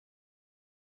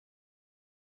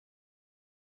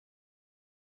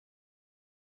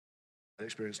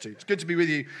experience too. It's good to be with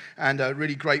you, and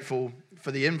really grateful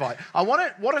for the invite.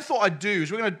 What I thought I'd do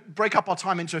is we're going to break up our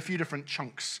time into a few different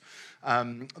chunks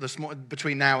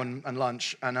between now and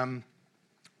lunch, and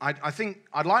I think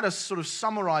I'd like to sort of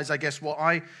summarize, I guess, what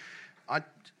I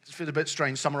feel a bit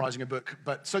strange summarizing a book,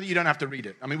 but so that you don't have to read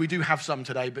it. I mean, we do have some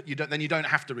today, but you don't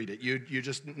have to read it. You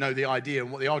just know the idea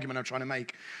and what the argument I'm trying to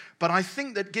make. But I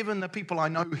think that given the people I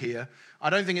know here, I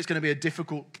don't think it's going to be a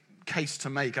difficult case to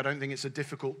make. I don't think it's a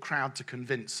difficult crowd to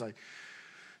convince. So,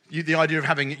 the idea of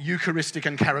having Eucharistic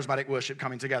and charismatic worship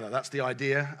coming together, that's the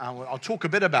idea. I'll talk a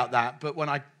bit about that, but when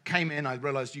I came in, I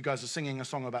realized you guys are singing a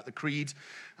song about the creed,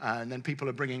 and then people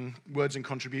are bringing words and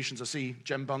contributions. I see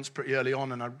Jem Bunce pretty early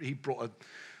on, and he brought a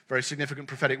very significant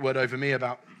prophetic word over me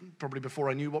about probably before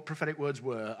I knew what prophetic words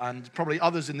were, and probably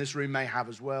others in this room may have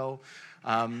as well.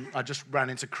 I just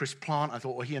ran into Chris Plant. I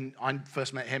thought, well, I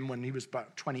first met him when he was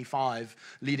about 25,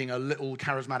 leading a little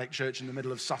charismatic church in the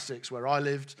middle of Sussex where I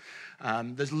lived.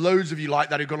 There's loads of you like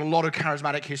that who've got a lot of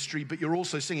charismatic history, but you're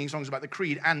also singing songs about the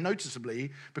creed, and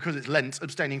noticeably, because it's Lent,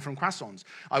 abstaining from croissants.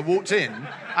 I walked in,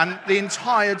 and the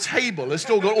entire table has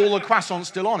still got all the croissants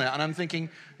still on it, and I'm thinking,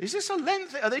 is this a Lent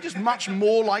thing? Are they just much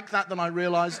more like that than I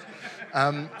realized?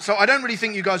 So I don't really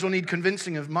think you guys will need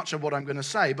convincing of much of what I'm going to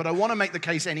say, but I want to make the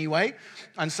case anyway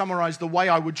and summarize the way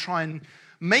I would try and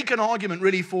make an argument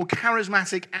really for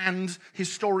charismatic and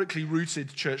historically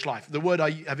rooted church life. The word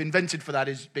I have invented for that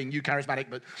is being eucharismatic,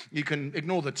 but you can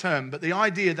ignore the term. But the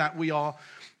idea that we are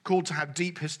called to have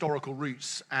deep historical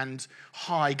roots and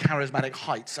high charismatic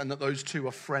heights, and that those two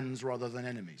are friends rather than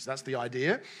enemies. That's the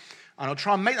idea. And I'll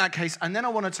try and make that case, and then I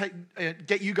want to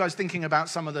get you guys thinking about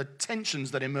some of the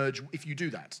tensions that emerge if you do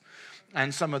that,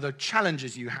 and some of the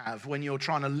challenges you have when you're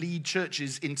trying to lead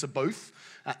churches into both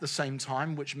at the same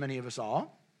time, which many of us are.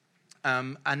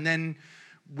 And then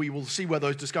we will see where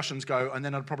those discussions go, and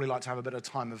then I'd probably like to have a bit of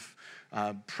time of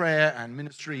prayer and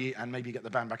ministry, and maybe get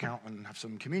the band back out and have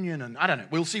some communion, and I don't know.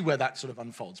 We'll see where that sort of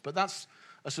unfolds, but that's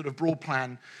a sort of broad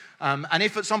plan. And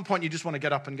if at some point you just want to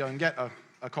get up and go and get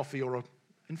a coffee or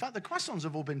in fact, the croissants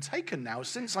have all been taken now.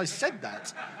 Since I said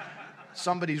that,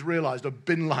 somebody's realized a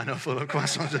bin liner full of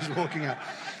croissants is walking out.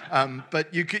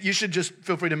 But you should just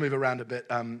feel free to move around a bit,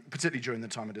 particularly during the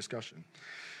time of discussion.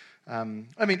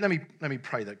 Let me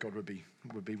pray that God would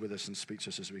be with us and speak to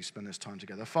us as we spend this time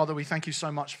together. Father, we thank you so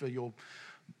much for your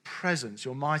presence,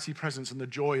 your mighty presence, and the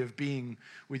joy of being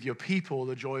with your people,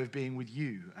 the joy of being with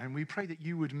you. And we pray that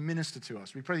you would minister to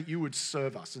us. We pray that you would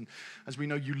serve us. And as we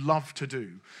know you love to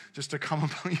do, just to come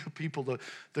upon your people,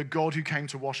 the God who came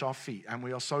to wash our feet. And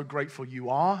we are so grateful you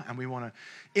are, and we want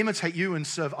to imitate you and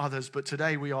serve others. But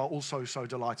today we are also so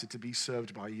delighted to be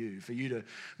served by you, for you to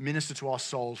minister to our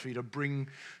souls, for you to bring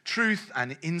truth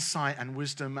and insight and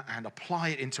wisdom and apply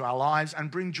it into our lives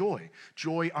and bring joy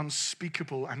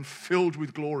unspeakable and filled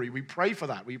with glory. We pray for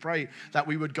that. We pray that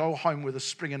we would go home with a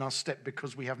spring in our step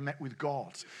because we have met with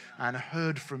God and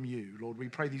heard from you. Lord, we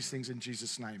pray these things in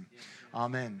Jesus' name.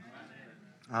 Amen.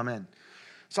 Amen.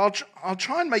 So I'll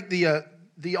try and make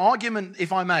the argument,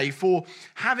 if I may, for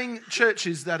having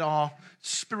churches that are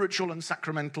spiritual and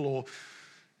sacramental, or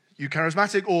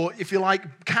eucharismatic, or if you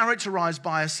like, characterized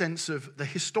by a sense of the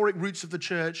historic roots of the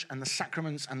church and the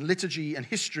sacraments and liturgy and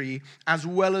history, as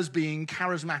well as being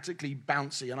charismatically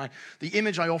bouncy. And the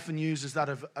image I often use is that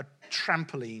of a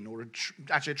trampoline, or a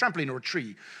trampoline or a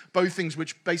tree, both things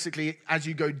which basically, as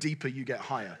you go deeper, you get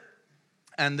higher.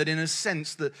 And that in a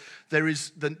sense that there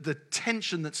is the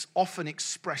tension that's often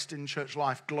expressed in church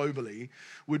life globally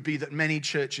would be that many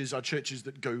churches are churches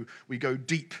that we go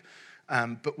deep,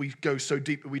 but we go so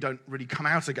deep that we don't really come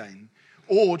out again.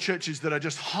 Or churches that are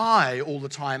just high all the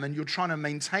time, and you're trying to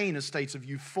maintain a state of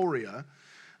euphoria,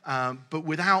 but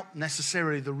without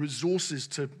necessarily the resources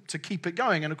to keep it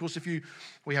going. And of course,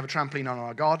 we have a trampoline on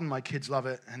our garden, my kids love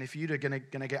it, and if you're going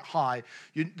to get high,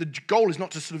 the goal is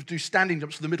not to sort of do standing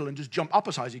jumps to the middle and just jump up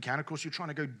as high as you can. Of course, you're trying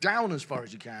to go down as far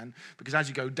as you can, because as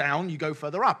you go down, you go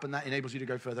further up, and that enables you to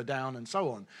go further down, and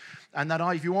so on. And that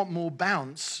if you want more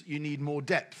bounce, you need more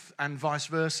depth, and vice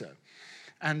versa.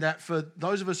 And that for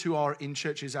those of us who are in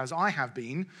churches, as I have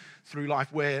been through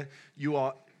life, where you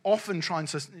are often trying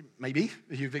to, maybe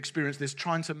you've experienced this,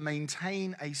 trying to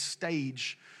maintain a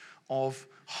stage of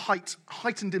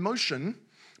heightened emotion,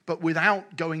 but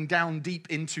without going down deep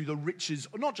into the riches,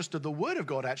 not just of the Word of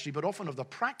God actually, but often of the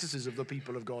practices of the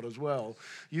people of God as well.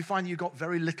 You find you've got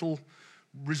very little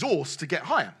resource to get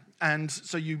higher. And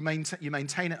so you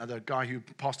maintain it. The guy who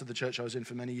pastored the church I was in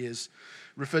for many years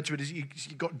referred to it as, you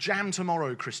got jam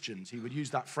tomorrow Christians. He would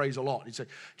use that phrase a lot. He'd say,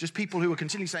 just people who are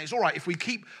continually saying, it's all right, if we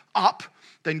keep up,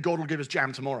 then God will give us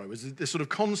jam tomorrow. Is this sort of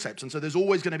concept. And so there's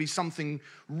always going to be something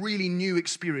really new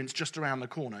experience just around the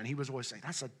corner. And he was always saying,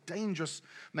 that's a dangerous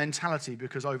mentality,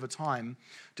 because over time,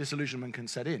 disillusionment can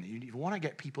set in. You want to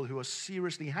get people who are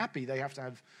seriously happy, they have to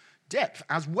have depth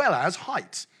as well as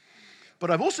height. But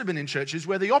I've also been in churches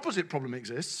where the opposite problem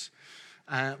exists,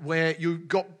 where you've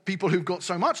got people who've got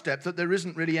so much depth that there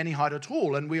isn't really any height at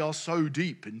all, and we are so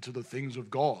deep into the things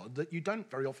of God that you don't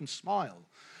very often smile.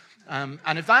 And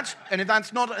that's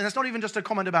not even just a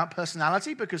comment about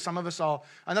personality, because some of us are,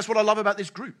 and that's what I love about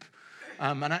this group,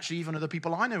 and actually even of the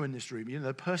people I know in this room,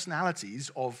 the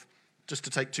personalities of, just to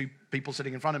take two people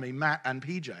sitting in front of me, Matt and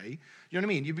PJ, you know what I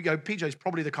mean? You go, PJ's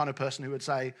probably the kind of person who would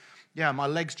say, yeah, my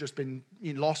leg's just been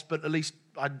lost, but at least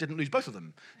I didn't lose both of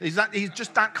them. He's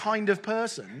just that kind of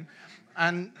person,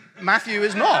 and Matthew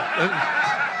is not.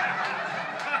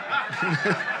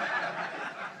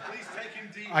 Please take him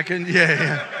deep. I can,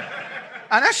 yeah.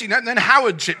 And actually, then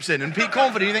Howard chips in, and Pete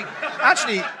Cornford, you think,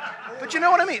 actually, but you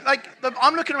know what I mean? Like,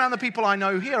 I'm looking around the people I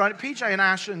know here, right? PJ and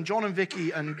Ash and John and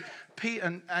Vicky and Pete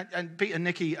and Pete and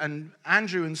Nikki and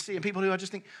Andrew and C, and people who I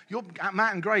just think,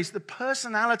 Matt and Grace, the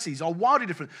personalities are wildly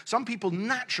different. Some people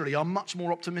naturally are much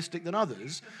more optimistic than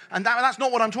others, and that's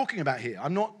not what I'm talking about here.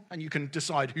 I'm not, and you can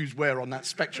decide who's where on that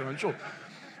spectrum, I'm sure.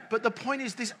 But the point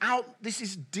is, this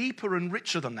is deeper and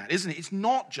richer than that, isn't it? It's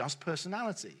not just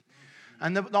personality.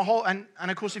 And the whole, and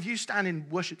of course, if you stand in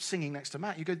worship singing next to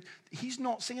Matt, you go, he's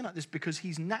not singing like this because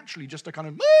he's naturally just a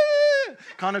kind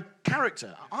of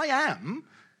character. I am,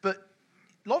 but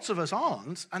lots of us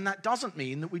aren't, and that doesn't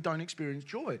mean that we don't experience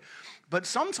joy. But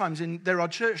sometimes there are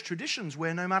church traditions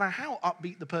where no matter how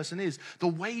upbeat the person is, the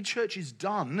way church is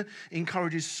done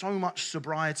encourages so much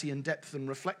sobriety and depth and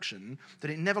reflection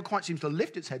that it never quite seems to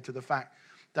lift its head to the fact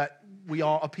that we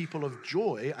are a people of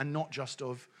joy and not just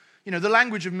of, the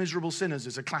language of miserable sinners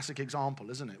is a classic example,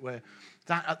 isn't it? Where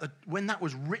when that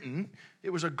was written,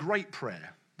 it was a great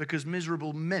prayer, because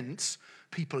miserable meant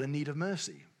people in need of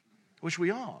mercy, which we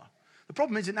are. The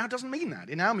problem is it now doesn't mean that.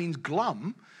 It now means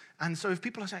glum. And so if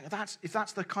people are saying, if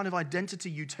that's the kind of identity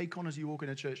you take on as you walk in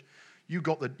a church, you've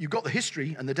got the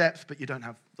history and the depth, but you don't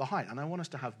have the height. And I want us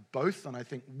to have both. And I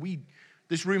think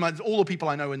all the people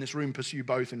I know in this room pursue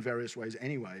both in various ways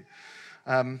anyway.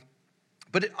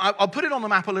 But I'll put it on the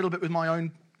map a little bit with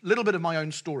little bit of my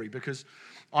own story, because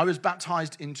I was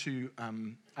baptized into,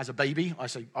 as a baby, I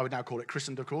would now call it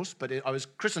christened, of course, but I was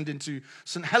christened into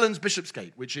St. Helens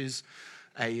Bishopsgate, which is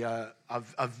a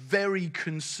very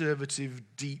conservative,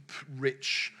 deep,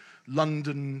 rich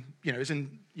London, it's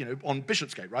on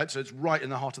Bishopsgate, right? So it's right in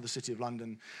the heart of the city of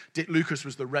London. Dick Lucas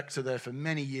was the rector there for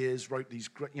many years, wrote these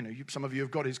great, some of you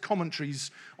have got his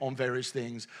commentaries on various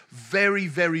things. Very,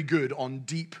 very good on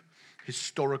deep,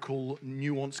 historical,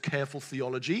 nuanced, careful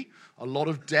theology, a lot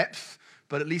of depth,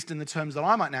 but at least in the terms that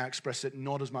I might now express it,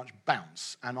 not as much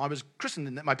bounce. And I was christened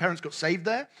in that. My parents got saved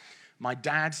there. My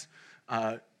dad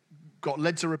got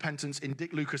led to repentance in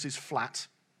Dick Lucas's flat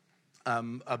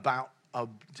in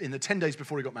the 10 days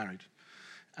before he got married,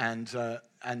 and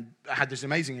had this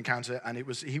amazing encounter. And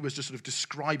he was just sort of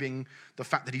describing the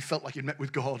fact that he felt like he'd met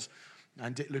with God.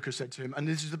 And Dick Lucas said to him, and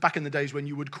this is back in the days when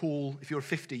you would call, if you were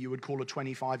 50, you would call a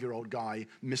 25-year-old guy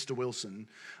Mr. Wilson.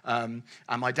 And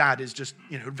my dad is just,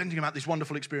 venting about this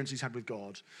wonderful experience he's had with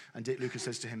God. And Dick Lucas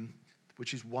says to him,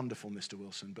 which is wonderful, Mr.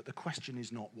 Wilson, but the question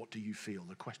is not what do you feel,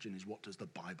 the question is what does the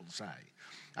Bible say?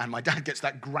 And my dad gets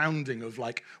that grounding of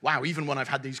like, wow, even when I've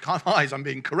had these kind of eyes, I'm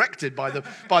being corrected by the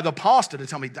pastor to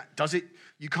tell me,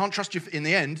 you can't trust in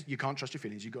the end, you can't trust your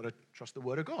feelings, you've got to trust the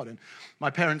word of God. And my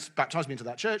parents baptized me into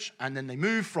that church, and then they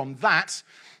moved from that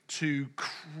to,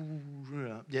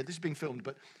 this is being filmed,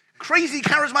 but Crazy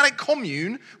Charismatic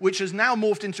Commune, which has now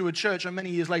morphed into a church and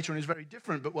many years later and is very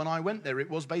different. But when I went there, it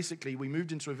was basically, we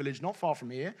moved into a village not far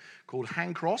from here called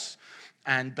Hancross,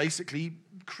 and basically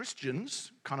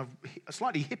Christians, kind of a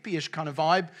slightly hippie-ish kind of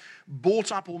vibe,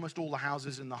 bought up almost all the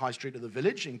houses in the high street of the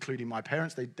village, including my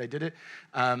parents. They did it.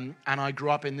 And I grew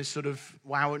up in this sort of,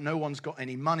 wow, no one's got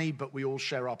any money, but we all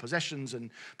share our possessions. And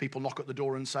people knock at the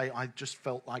door and say, I just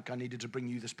felt like I needed to bring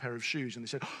you this pair of shoes. And they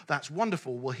said, oh, that's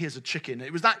wonderful. Well, here's a chicken.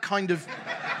 It was that kind of,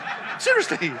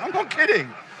 seriously, I'm not kidding.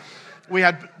 We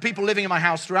had people living in my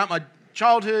house throughout my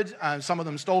childhood, and some of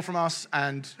them stole from us,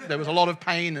 and there was a lot of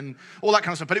pain and all that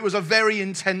kind of stuff. But it was a very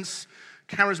intense,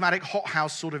 charismatic,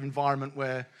 hothouse sort of environment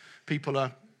where people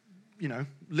are,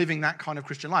 living that kind of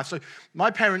Christian life. So my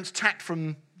parents tacked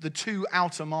from the two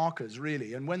outer markers,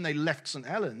 really, and when they left St.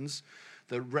 Helens,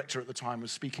 the rector at the time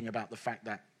was speaking about the fact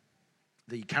that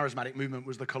the charismatic movement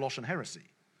was the Colossian heresy,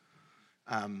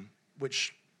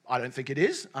 which I don't think it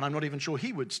is, and I'm not even sure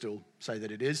he would still say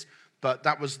that it is, but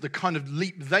that was the kind of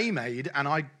leap they made, and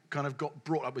I kind of got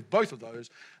brought up with both of those,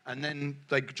 and then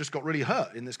they just got really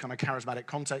hurt in this kind of charismatic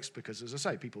context because, as I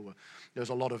say, there was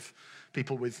a lot of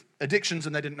people with addictions,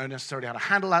 and they didn't know necessarily how to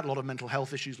handle that, a lot of mental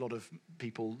health issues, a lot of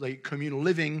people, communal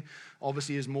living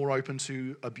obviously is more open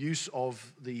to abuse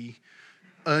of the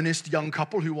earnest young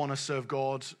couple who want to serve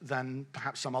God than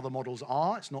perhaps some other models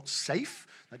are. It's not safe.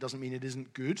 That doesn't mean it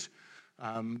isn't good.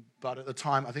 But at the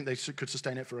time, I think they could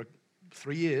sustain it for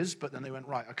 3 years, but then they went,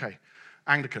 right, okay,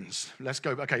 Anglicans, let's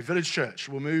go. Okay, village church,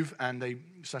 we'll move. And they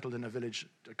settled in a village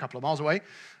a couple of miles away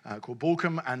called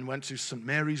Balcombe and went to St.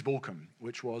 Mary's Balcombe,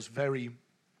 which was very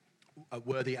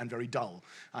worthy and very dull.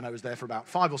 And I was there for about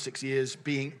 5 or 6 years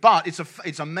but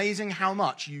it's amazing how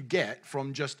much you get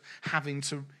from just having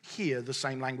to hear the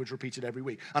same language repeated every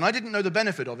week. And I didn't know the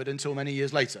benefit of it until many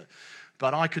years later.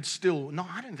 But I could still,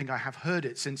 I don't think I have heard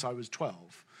it since I was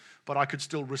 12, but I could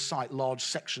still recite large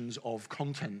sections of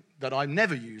content that I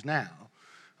never use now,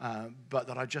 but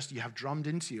that you have drummed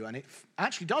into you. And it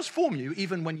actually does form you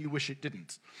even when you wish it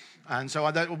didn't. And so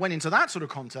I went into that sort of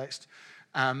context.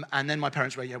 And then my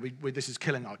parents were, this is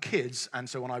killing our kids. And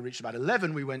so when I reached about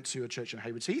 11, we went to a church in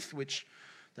Haywards Heath, which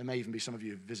there may even be some of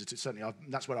you who visited. Certainly,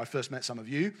 that's where I first met some of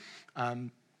you.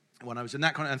 When I was in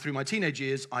that kind of, and through my teenage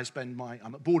years, I'm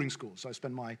at boarding school. So I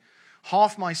spend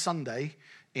half my Sunday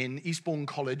in Eastbourne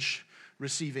College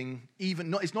receiving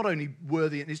it's not only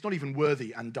worthy, it's not even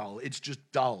worthy and dull, it's just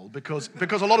dull because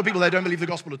a lot of people there don't believe the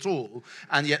gospel at all.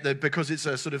 And yet, because it's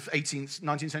a sort of 18th,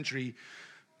 19th century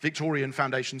Victorian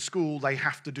foundation school, they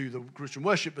have to do the Christian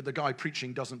worship, but the guy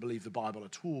preaching doesn't believe the Bible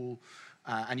at all.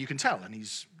 And you can tell, and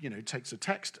he's, takes a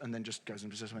text and then just goes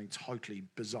and says something totally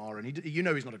bizarre, and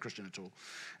he's not a Christian at all.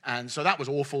 And so that was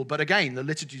awful, but again, the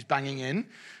liturgy's banging in,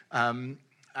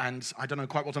 and I don't know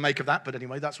quite what to make of that, but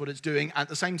anyway, that's what it's doing. At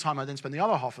the same time, I then spend the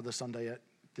other half of the Sunday at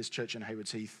this church in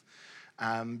Haywards Heath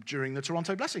during the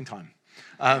Toronto Blessing time,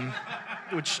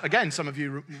 which, again, some of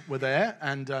you were there,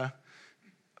 and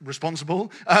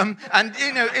responsible. And,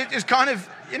 it is kind of,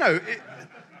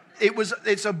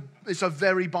 it's a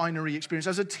very binary experience.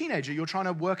 As a teenager, you're trying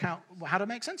to work out how to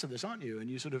make sense of this, aren't you? And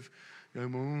you sort of go,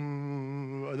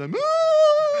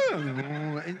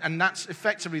 and that's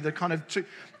effectively the kind of,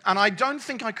 and I don't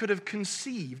think I could have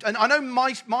conceived, and I know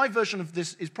my version of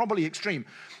this is probably extreme,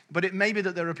 but it may be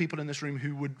that there are people in this room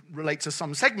who would relate to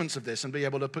some segments of this and be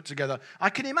able to put together, I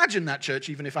can imagine that church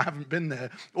even if I haven't been there,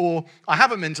 or I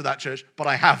haven't been to that church, but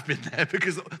I have been there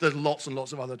because there's lots and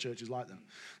lots of other churches like them.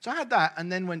 So I had that,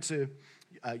 and then went to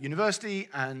university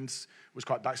and was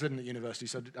quite backslidden at university,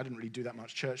 so I didn't really do that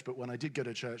much church, but when I did go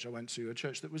to church, I went to a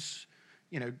church that was,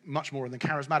 much more on the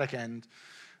charismatic end.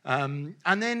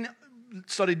 And then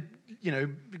started,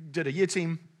 did a year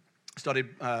team, started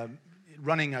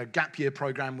running a gap year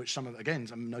program, which I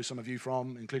know some of you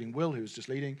from, including Will, who was just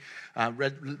leading.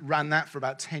 Ran that for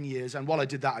about 10 years. And while I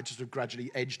did that, I just sort of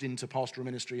gradually edged into pastoral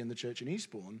ministry in the church in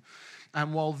Eastbourne.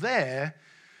 And while there,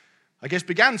 I guess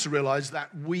began to realize that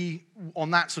we,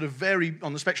 on that sort of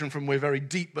on the spectrum from we're very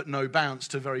deep but no bounce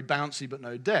to very bouncy but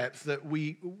no depth, that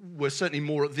we were certainly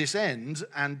more at this end,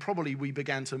 and probably we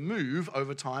began to move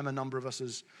over time, a number of us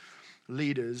as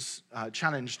leaders,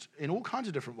 challenged in all kinds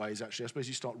of different ways, actually. I suppose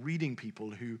you start reading people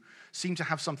who seem to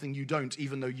have something you don't,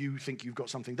 even though you think you've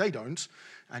got something they don't,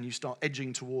 and you start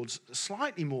edging towards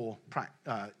slightly more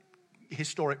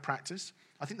historic practice.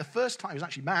 I think the first time, it was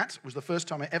actually Matt, was the first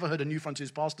time I ever heard a New Frontiers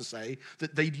pastor say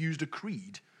that they'd used a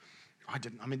creed. I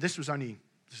didn't. I mean, this is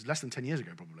less than 10 years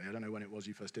ago, probably. I don't know when it was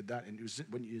you first did that. And it was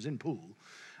when you was in Poole.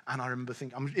 And I remember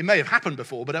thinking, it may have happened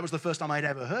before, but that was the first time I'd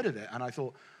ever heard of it. And I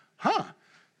thought,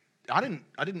 I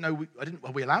didn't know,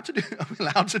 are we allowed to do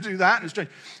that? It was strange.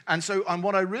 And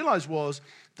what I realized was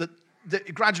that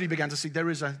it gradually began to see there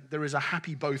is a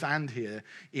happy both and here,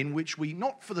 in which we,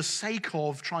 not for the sake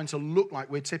of trying to look like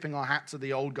we're tipping our hat to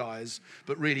the old guys,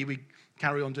 but really we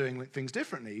carry on doing things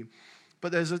differently.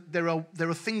 But there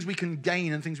are things we can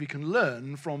gain and things we can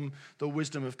learn from the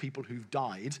wisdom of people who've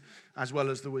died, as well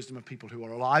as the wisdom of people who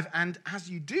are alive. And as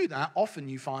you do that, often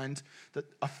you find that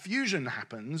a fusion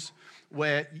happens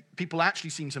where people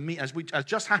actually seem to meet, as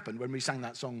just happened when we sang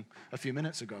that song a few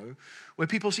minutes ago, where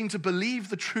people seem to believe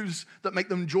the truths that make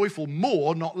them joyful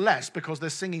more, not less, because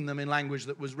they're singing them in language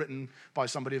that was written by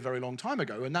somebody a very long time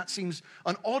ago. And that seems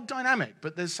an odd dynamic,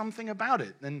 but there's something about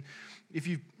it. And if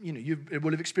you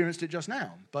will have experienced it just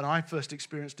now, but I first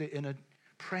experienced it in a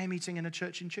prayer meeting in a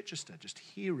church in Chichester, just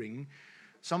hearing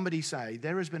somebody say,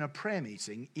 there has been a prayer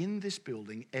meeting in this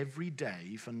building every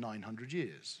day for 900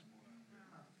 years.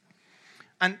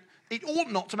 And it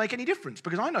ought not to make any difference,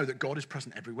 because I know that God is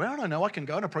present everywhere, and I know I can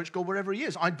go and approach God wherever he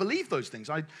is. I believe those things.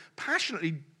 I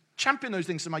passionately champion those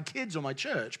things to my kids or my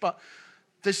church, but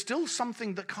there's still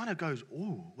something that kind of goes,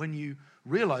 ooh, when you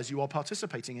realize you are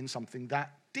participating in something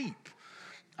that deep.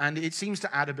 And it seems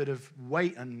to add a bit of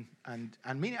weight and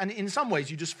meaning. And in some ways,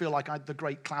 you just feel like the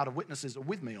great cloud of witnesses are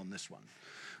with me on this one.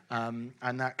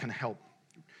 And that can help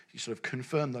you sort of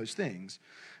confirm those things.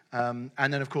 And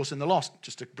then, of course,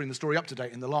 just to bring the story up to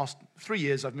date, in the last 3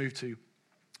 years, I've moved to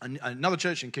another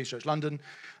church in King's Church London,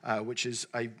 which is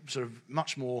a sort of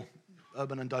much more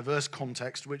urban and diverse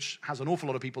context, which has an awful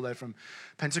lot of people there from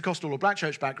Pentecostal or black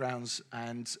church backgrounds,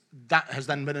 and that has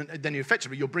then been, then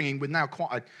effectively you're bringing with now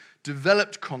quite a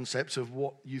developed concept of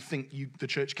what you think the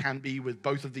church can be with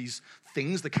both of these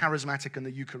things, the charismatic and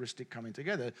the Eucharistic coming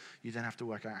together. You then have to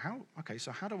work out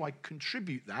how do I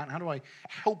contribute that? How do I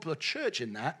help the church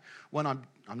in that when I'm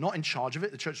not in charge of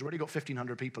it? The church has already got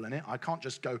 1,500 people in it. I can't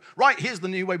just go, right, here's the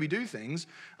new way we do things.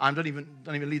 I don't even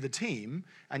lead the team,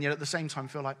 and yet at the same time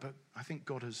feel like, but I think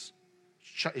God is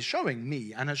showing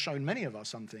me and has shown many of us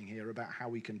something here about how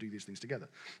we can do these things together.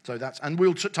 So and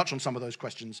we'll touch on some of those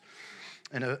questions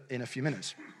in a few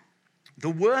minutes. The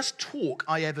worst talk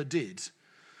I ever did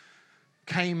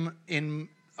came in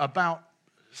about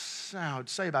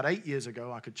 8 years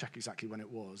ago. I could check exactly when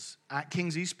it was, at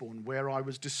King's Eastbourne, where I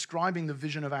was describing the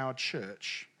vision of our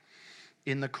church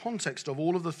in the context of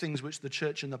all of the things which the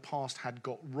church in the past had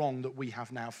got wrong that we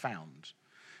have now found.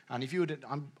 And if you would,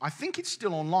 I think it's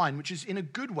still online, which is in a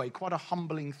good way quite a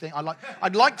humbling thing.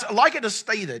 I'd like it to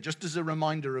stay there, just as a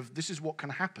reminder of this is what can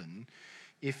happen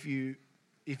if you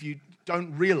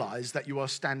don't realize that you are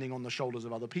standing on the shoulders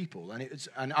of other people.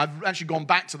 And I've actually gone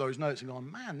back to those notes and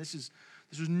gone, man, this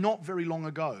was not very long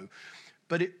ago.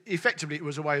 But effectively, it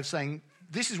was a way of saying,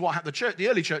 this is what happened. The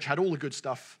early church had all the good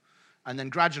stuff, and then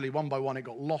gradually, one by one, it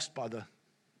got lost by the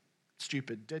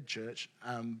stupid dead church.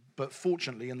 But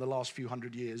fortunately, in the last few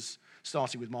hundred years,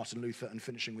 starting with Martin Luther and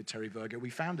finishing with Terry Virgo, we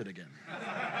found it again.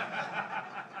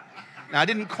 Now, I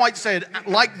didn't quite say it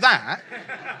like that,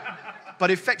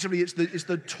 but effectively, it's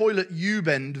the toilet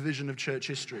U-bend vision of church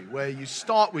history, where you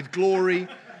start with glory,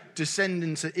 descend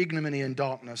into ignominy and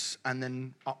darkness, and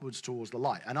then upwards towards the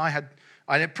light. And I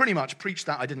had pretty much preached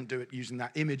that. I didn't do it using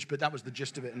that image, but that was the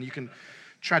gist of it. And you can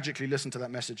tragically listen to that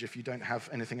message if you don't have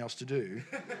anything else to do.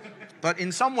 But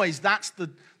in some ways, that's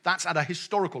at a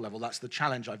historical level. That's the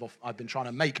challenge I've been trying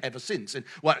to make ever since.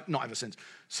 Not ever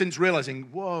since realizing,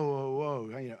 whoa,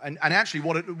 you know. And actually,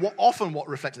 what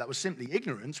reflected that was simply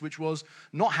ignorance, which was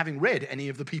not having read any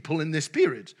of the people in this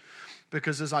period.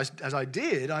 Because as I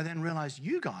did, I then realized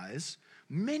you guys,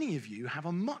 many of you have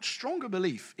a much stronger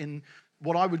belief in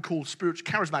what I would call spiritual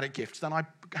charismatic gifts than I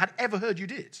had ever heard you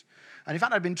did. And in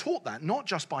fact, I'd been taught that, not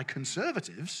just by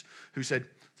conservatives who said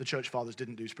the church fathers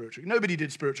didn't do spiritual. Nobody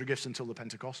did spiritual gifts until the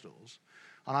Pentecostals.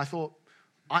 And I thought,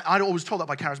 I'd always told that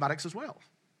by charismatics as well.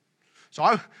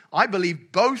 So I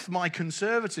believe both my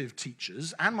conservative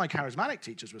teachers and my charismatic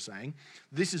teachers were saying,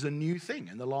 this is a new thing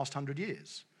in the last 100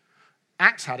 years.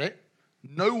 Acts had it.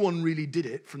 No one really did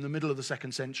it from the middle of the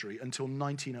 2nd century until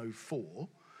 1904,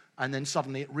 and then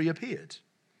suddenly it reappeared,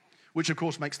 which of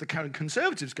course makes the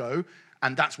conservatives go,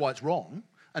 and that's why it's wrong,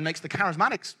 and makes the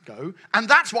charismatics go, and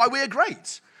that's why we're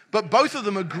great. But both of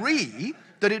them agree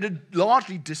that it had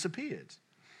largely disappeared.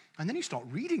 And then you start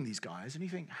reading these guys, and you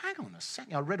think, hang on a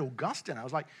second. I read Augustine. I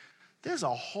was like, there's a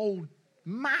whole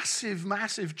massive,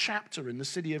 massive chapter in the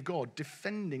City of God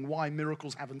defending why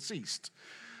miracles haven't ceased.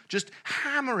 Just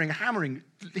hammering,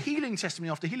 healing testimony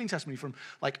after healing testimony from,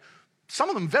 like, some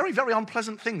of them very, very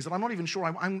unpleasant things that I'm not even sure,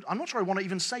 I'm not sure I want to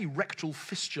even say rectal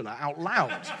fistula out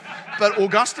loud. But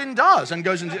Augustine does, and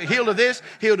goes into healed of this,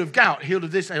 healed of gout, healed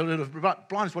of this, healed of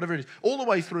blindness, whatever it is, all the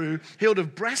way through, healed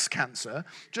of breast cancer,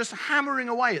 just hammering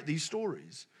away at these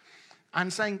stories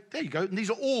and saying, there you go, and these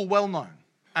are all well known.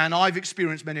 And I've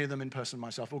experienced many of them in person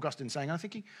myself. Augustine saying, and I'm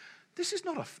thinking, this is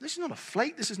not a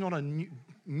flake. This is not a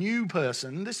new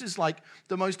person. This is like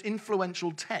the most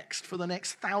influential text for the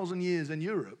next 1,000 years in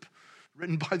Europe,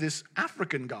 written by this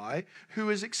African guy who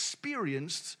has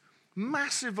experienced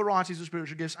massive varieties of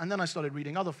spiritual gifts. And then I started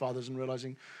reading other fathers and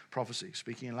realizing prophecy,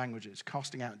 speaking in languages,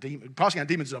 casting out demons. Casting out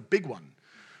demons is a big one.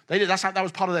 That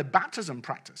was part of their baptism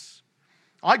practice.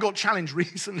 I got challenged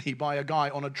recently by a guy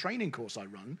on a training course I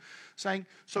run, saying,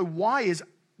 so why is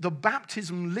the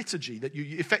baptism liturgy that you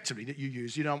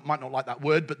use, might not like that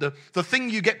word, but the thing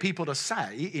you get people to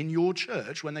say in your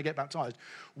church when they get baptized,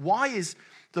 why is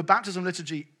the baptism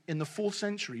liturgy in the 4th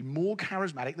century more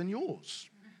charismatic than yours?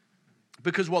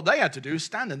 Because what they had to do is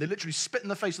stand there. They literally spit in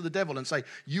the face of the devil and say,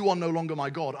 you are no longer my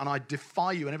God, and I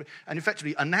defy you. And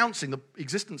effectively announcing the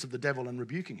existence of the devil and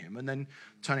rebuking him, and then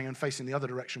turning and facing the other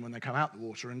direction when they come out the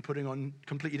water and putting on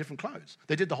completely different clothes.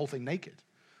 They did the whole thing naked.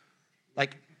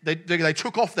 Like, they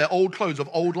took off their old clothes of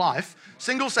old life,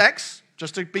 single sex,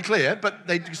 just to be clear, but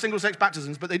they single sex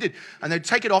baptisms, but they did. And they'd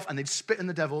take it off and they'd spit in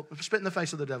the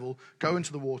face of the devil, go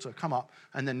into the water, come up,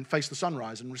 and then face the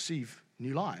sunrise and receive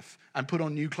new life and put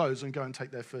on new clothes and go and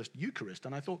take their first Eucharist.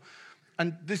 And I thought,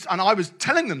 and I was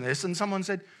telling them this, and someone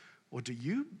said, well,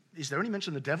 is there any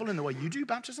mention of the devil in the way you do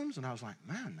baptisms? And I was like,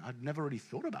 man, I'd never really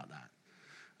thought about that.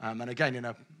 And again, in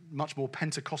a much more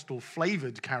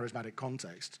Pentecostal-flavored charismatic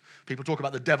context, people talk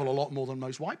about the devil a lot more than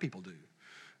most white people do.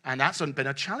 And that's been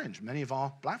a challenge. Many of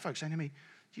our black folks saying to me,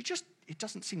 it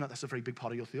doesn't seem like that's a very big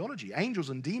part of your theology. Angels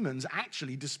and demons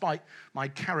actually, despite my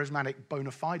charismatic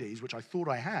bona fides, which I thought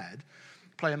I had,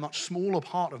 play a much smaller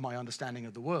part of my understanding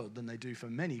of the world than they do for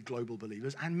many global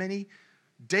believers and many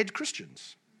dead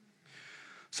Christians.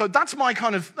 So that's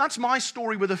my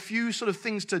story with a few sort of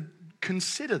things to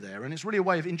consider there, and it's really a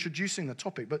way of introducing the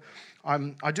topic. But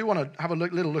I do want to have a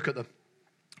little look at the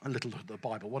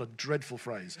Bible. What a dreadful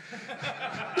phrase.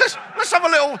 let's have a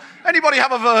little. Anybody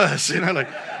have a verse? Do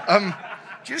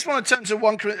you just want to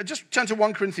turn to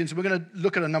 1 Corinthians? We're going to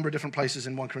look at a number of different places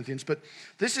in 1 Corinthians, but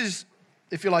this is,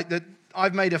 if you like, that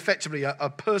I've made effectively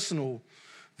a personal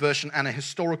version and a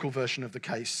historical version of the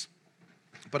case.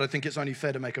 But I think it's only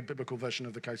fair to make a biblical version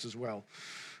of the case as well.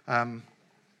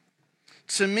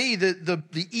 To me,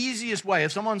 the easiest way,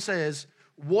 if someone says,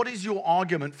 what is your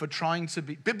argument for trying to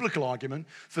be, biblical argument,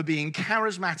 for being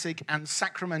charismatic and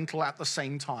sacramental at the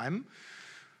same time?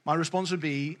 My response would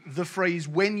be the phrase,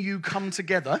 when you come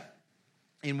together,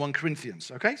 in 1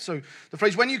 Corinthians, okay? So the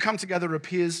phrase, when you come together,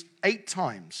 appears 8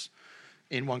 times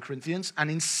in 1 Corinthians, and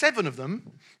in 7 of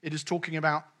them, it is talking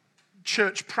about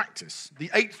church practice. The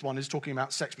 8th one is talking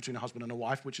about sex between a husband and a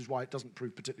wife, which is why it doesn't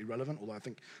prove particularly relevant, although I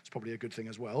think it's probably a good thing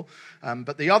as well.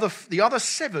 But the other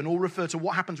 7 all refer to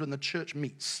what happens when the church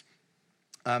meets.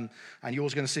 And you're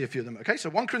also going to see a few of them. Okay, so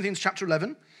 1 Corinthians chapter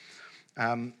 11,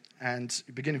 and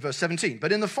beginning verse 17.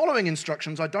 But in the following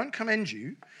instructions, I don't commend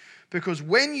you, because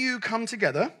when you come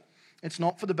together, it's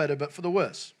not for the better, but for the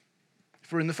worse.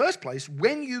 For in the first place,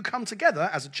 when you come together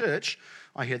as a church,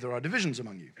 I hear there are divisions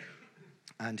among you.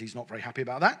 And he's not very happy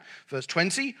about that. Verse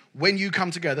 20, when you come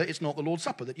together, it's not the Lord's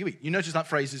Supper that you eat. You notice that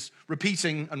phrase is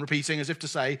repeating and repeating as if to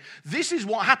say, this is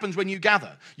what happens when you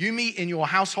gather. You meet in your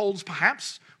households,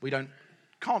 perhaps. We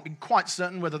can't be quite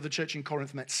certain whether the church in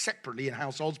Corinth met separately in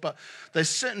households, but they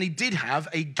certainly did have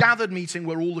a gathered meeting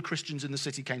where all the Christians in the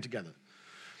city came together.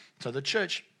 So the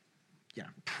church,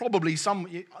 probably some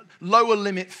lower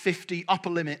limit 50, upper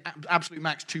limit, absolute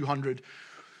max 200,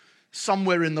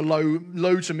 somewhere in the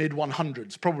low to mid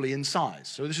 100s, probably in size.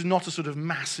 So this is not a sort of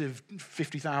massive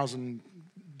 50,000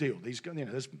 deal.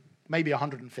 There's maybe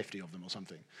 150 of them or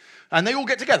something. And they all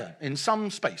get together in some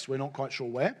space. We're not quite sure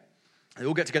where. They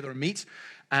all get together and meet.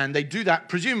 And they do that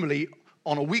presumably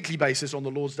on a weekly basis on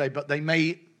the Lord's Day, but they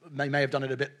may have done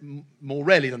it a bit more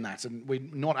rarely than that. And we're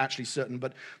not actually certain,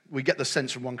 but we get the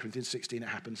sense from 1 Corinthians 16 it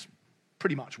happens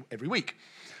pretty much every week.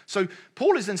 So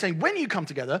Paul is then saying, when you come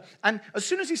together, and as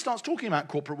soon as he starts talking about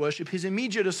corporate worship, his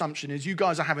immediate assumption is you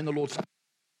guys are having the Lord's Supper.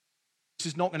 This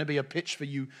is not going to be a pitch for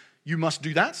you. You must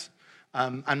do that,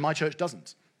 and my church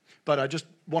doesn't. But I just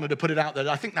wanted to put it out there.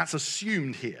 I think that's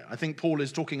assumed here. I think Paul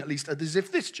is talking at least as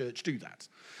if this church do that.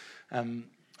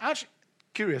 Actually,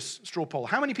 curious, straw poll.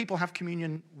 How many people have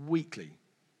communion weekly?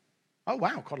 Oh,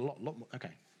 wow, quite a lot more.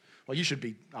 Okay. Well, you should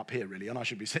be up here, really, and I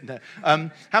should be sitting there. How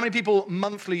many people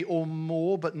monthly or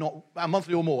more, but not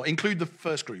monthly or more? Include the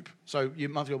first group. So you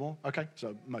monthly or more? Okay,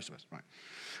 so most of us,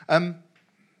 right.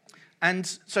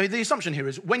 And so the assumption here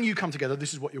is when you come together,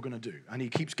 this is what you're going to do. And he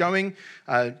keeps going.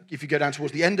 If you go down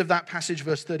towards the end of that passage,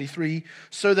 verse 33,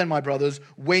 so then, my brothers,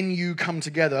 when you come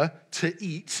together to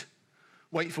eat,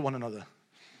 wait for one another.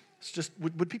 It's just,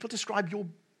 would people describe your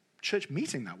church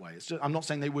meeting that way? I'm not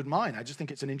saying they would mine. I just think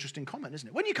it's an interesting comment, isn't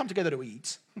it? When you come together to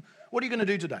eat, what are you going to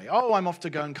do today? Oh, I'm off to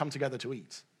go and come together to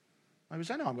eat. I would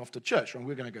say, no, I'm off to church, and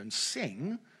we're going to go and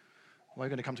sing. We're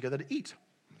going to come together to eat.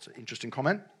 It's an interesting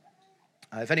comment.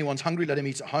 If anyone's hungry, let him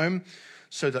eat at home,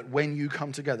 so that when you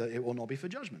come together, it will not be for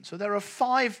judgment. So there are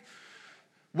 5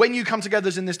 when you come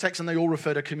together in this text, and they all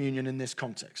refer to communion in this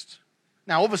context.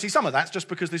 Now, obviously, some of that's just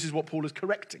because this is what Paul is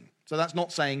correcting. So that's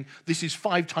not saying this is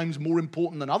 5 times more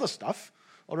important than other stuff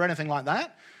or anything like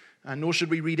that. And nor should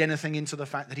we read anything into the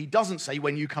fact that he doesn't say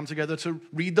when you come together to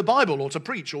read the Bible or to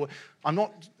preach. Or I'm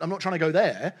not trying to go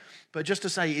there, but just to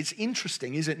say it's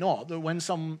interesting, is it not, that when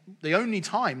the only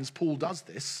times Paul does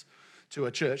this to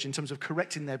a church in terms of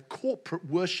correcting their corporate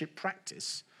worship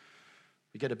practice.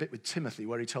 We get a bit with Timothy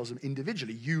where he tells them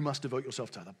individually, you must devote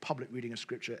yourself to the public reading of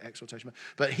Scripture, exhortation.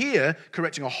 But here,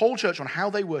 correcting a whole church on how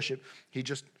they worship, he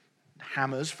just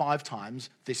hammers 5 times,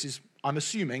 this is, I'm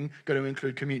assuming, going to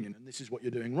include communion, and this is what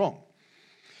you're doing wrong.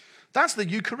 That's the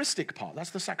Eucharistic part.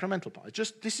 That's the sacramental part.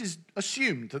 This is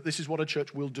assumed that this is what a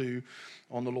church will do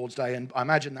on the Lord's Day. And I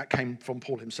imagine that came from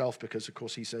Paul himself because, of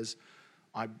course, he says,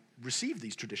 I received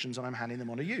these traditions and I'm handing them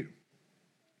on to you.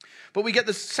 But we get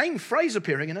the same phrase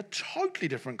appearing in a totally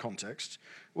different context,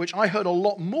 which I heard a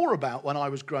lot more about when I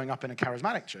was growing up in a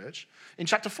charismatic church, in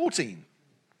chapter 14.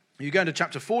 You go into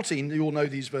chapter 14, you all know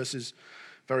these verses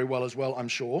very well as well, I'm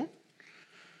sure.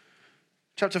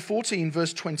 Chapter 14,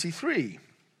 verse 23.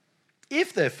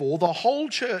 If, therefore, the whole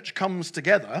church comes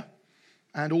together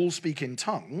and all speak in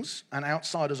tongues, and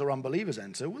outsiders or unbelievers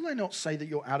enter, will they not say that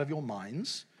you're out of your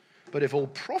minds? But if all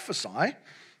prophesy,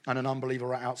 and an unbeliever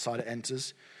or outsider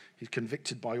enters, he's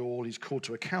convicted by all, he's called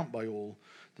to account by all,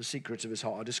 the secrets of his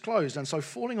heart are disclosed. And so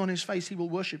falling on his face, he will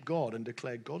worship God and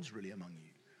declare God's really among you.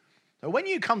 So when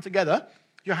you come together,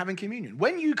 you're having communion.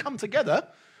 When you come together,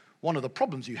 one of the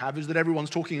problems you have is that everyone's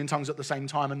talking in tongues at the same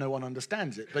time and no one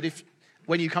understands it. But if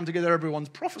when you come together, everyone's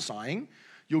prophesying,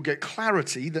 you'll get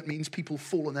clarity that means people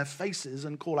fall on their faces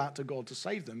and call out to God to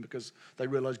save them because they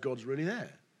realize God's really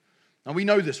there. Now, we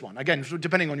know this one. Again,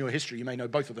 depending on your history, you may know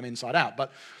both of them inside out.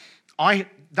 But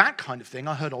that kind of thing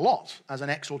I heard a lot as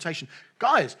an exhortation.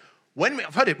 Guys,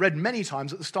 I've heard it read many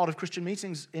times at the start of Christian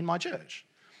meetings in my church.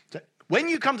 When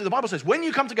you come to, the Bible says, when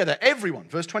you come together, everyone,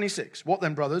 verse 26, what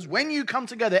then, brothers? When you come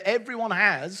together, everyone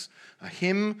has a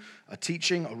hymn, a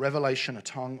teaching, a revelation, a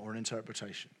tongue, or an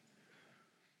interpretation.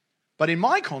 But in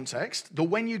my context, the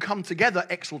when you come together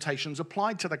exhortations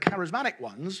applied to the charismatic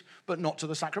ones, but not to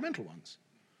the sacramental ones.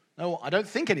 No, I don't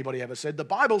think anybody ever said, the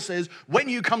Bible says, when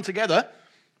you come together,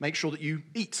 make sure that you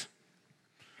eat.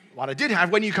 What I did have,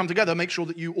 when you come together, make sure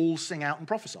that you all sing out and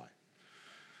prophesy.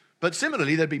 But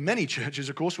similarly, there'd be many churches,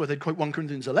 of course, where they'd quote 1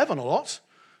 Corinthians 11 a lot,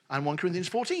 and 1 Corinthians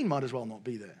 14 might as well not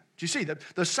be there. Do you see that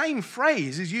the same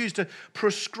phrase is used to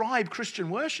prescribe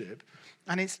Christian worship,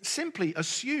 and it's simply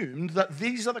assumed that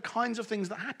these are the kinds of things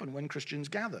that happen when Christians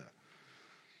gather.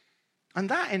 And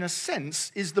that, in a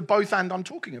sense, is the both and I'm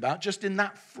talking about, just in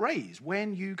that phrase,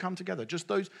 when you come together. Just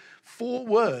those 4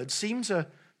 words seem to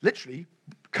literally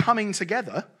coming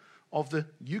together of the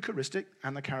Eucharistic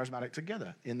and the charismatic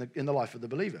together in the life of the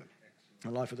believer,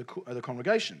 the life of the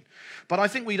congregation. But I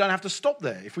think we don't have to stop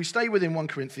there. If we stay within 1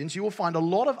 Corinthians, you will find a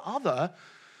lot of other,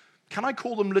 can I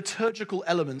call them liturgical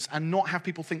elements and not have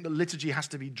people think that liturgy has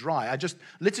to be dry?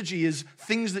 Liturgy is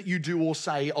things that you do or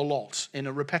say a lot in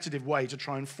a repetitive way to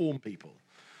try and form people.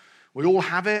 We all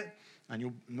have it,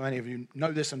 and many of you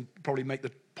know this and probably make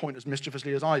the point as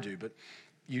mischievously as I do, but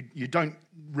you don't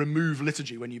remove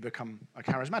liturgy when you become a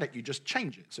charismatic. You just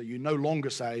change it. So you no longer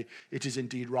say, it is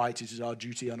indeed right, it is our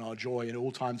duty and our joy in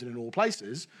all times and in all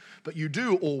places. But you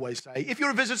do always say, if you're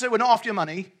a visitor, we're not after your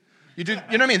money. You know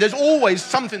what I mean? There's always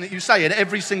something that you say in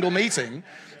every single meeting.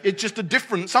 It's just a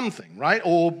different something, right?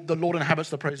 Or the Lord inhabits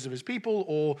the praises of his people,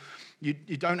 or you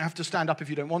don't have to stand up if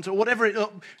you don't want to, or whatever.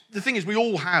 The thing is, we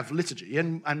all have liturgy,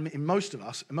 and in most of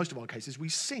our cases, we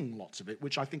sing lots of it,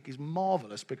 which I think is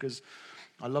marvelous because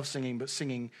I love singing, but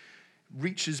singing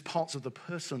reaches parts of the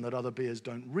person that other beers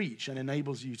don't reach and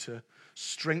enables you to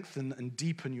strengthen and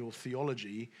deepen your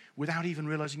theology without even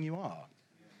realizing you are.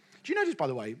 Do you notice, by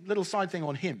the way, little side thing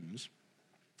on hymns?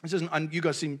 This isn't, and you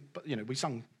guys seem, we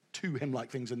sung 2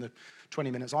 hymn-like things in the 20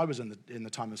 minutes I was in the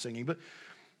time of singing. But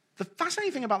the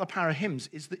fascinating thing about the power of hymns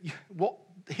is that what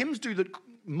hymns do that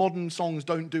modern songs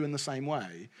don't do in the same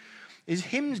way is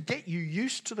hymns get you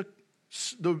used to the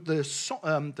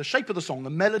shape of the song,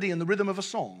 the melody and the rhythm of a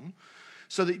song,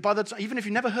 so that by the time, even if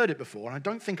you never heard it before, and I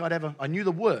don't think I knew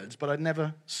the words, but I'd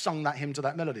never sung that hymn to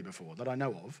that melody before that I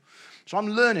know of. So I'm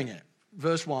learning it.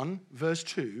 Verse 1, verse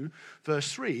 2,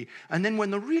 verse 3. And then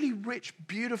when the really rich,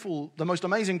 beautiful, the most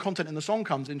amazing content in the song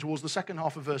comes in towards the second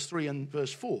half of verse 3 and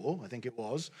verse 4, I think it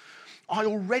was, I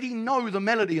already know the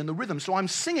melody and the rhythm, so I'm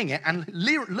singing it and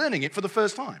learning it for the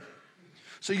first time.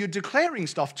 So you're declaring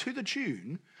stuff to the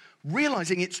tune,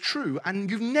 realizing it's true,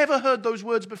 and you've never heard those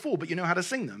words before, but you know how to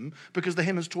sing them because the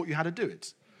hymn has taught you how to do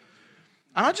it.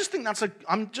 And I just think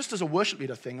I'm just as a worship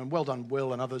leader thing, and well done,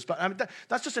 Will and others, but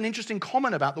that's just an interesting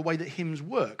comment about the way that hymns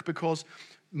work, because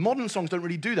modern songs don't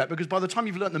really do that, because by the time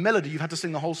you've learned the melody, you've had to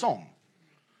sing the whole song.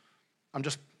 I'm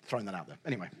just throwing that out there.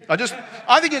 Anyway,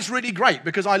 I think it's really great,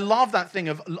 because I love that thing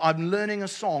of I'm learning a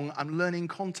song, I'm learning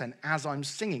content as I'm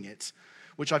singing it,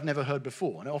 which I've never heard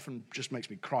before, and it often just makes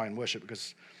me cry in worship,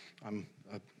 because I'm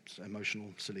a emotional,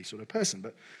 silly sort of person.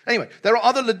 But anyway, there are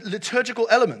other liturgical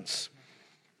elements.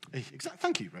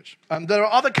 Thank you, Rich. There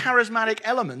are other charismatic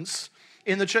elements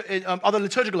in the church, other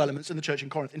liturgical elements in the church in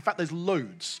Corinth. In fact, there's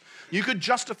loads. You could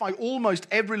justify almost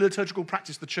every liturgical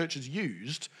practice the church has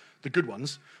used, the good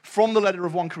ones, from the letter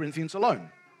of 1 Corinthians alone.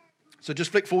 So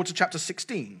just flick forward to chapter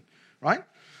 16, right?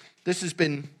 This has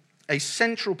been a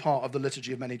central part of the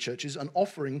liturgy of many churches, an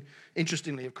offering.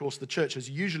 Interestingly, of course, the church has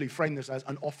usually framed this as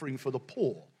an offering for the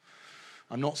poor.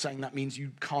 I'm not saying that means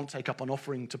you can't take up an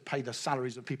offering to pay the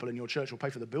salaries of people in your church or pay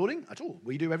for the building at all.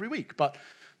 We do every week. But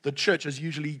the church has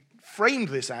usually framed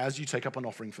this as you take up an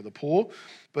offering for the poor.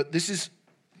 But this is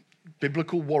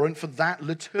biblical warrant for that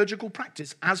liturgical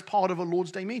practice as part of a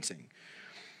Lord's Day meeting.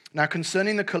 Now,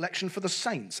 concerning the collection for the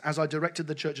saints, as I directed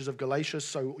the churches of Galatia,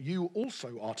 so you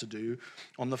also are to do.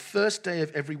 On the first day of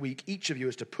every week, each of you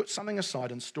is to put something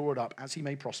aside and store it up as he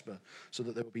may prosper, so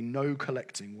that there will be no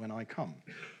collecting when I come.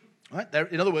 Right?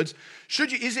 In other words,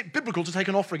 is it biblical to take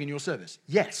an offering in your service?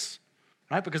 Yes.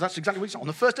 Right? Because that's exactly what it's on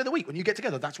the first day of the week when you get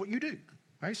together. That's what you do.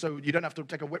 Right? So you don't have to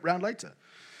take a whip round later.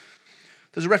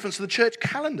 There's a reference to the church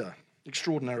calendar,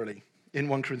 extraordinarily, in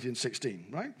 1 Corinthians 16.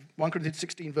 Right? 1 Corinthians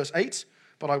 16, verse 8.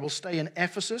 But I will stay in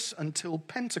Ephesus until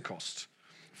Pentecost,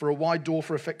 for a wide door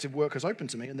for effective work has opened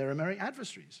to me, and there are many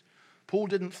adversaries. Paul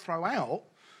didn't throw out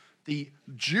the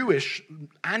Jewish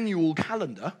annual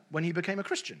calendar when he became a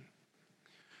Christian.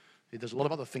 There's a lot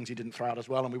of other things he didn't throw out as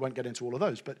well, and we won't get into all of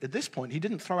those. But at this point, he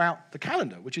didn't throw out the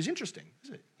calendar, which is interesting,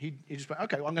 isn't it? He just went,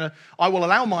 okay, I will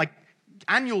allow my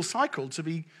annual cycle to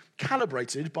be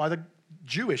calibrated by the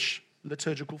Jewish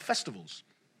liturgical festivals.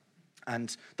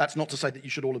 And that's not to say that you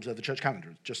should all observe the church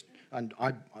calendar.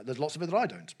 There's lots of it that I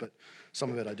don't, but some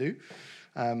of it I do.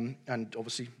 And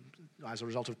obviously, as a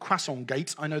result of Croissant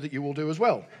Gate, I know that you all do as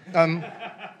well.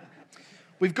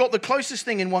 We've got the closest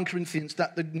thing in 1 Corinthians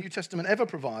that the New Testament ever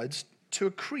provides to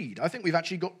a creed. I think we've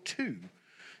actually got two,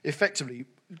 effectively,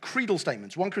 creedal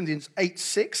statements. 1 Corinthians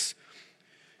 8:6,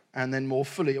 and then more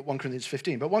fully at 1 Corinthians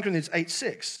 15. But 1 Corinthians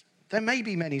 8:6, there may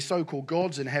be many so-called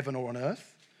gods in heaven or on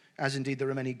earth, as indeed there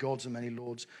are many gods and many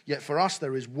lords. Yet for us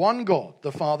there is one God,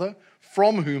 the Father,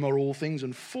 from whom are all things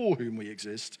and for whom we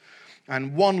exist,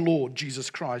 and one Lord, Jesus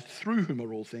Christ, through whom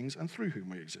are all things and through whom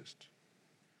we exist.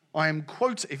 I am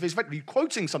effectively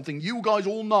quoting something you guys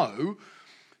all know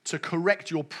to correct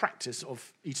your practice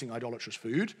of eating idolatrous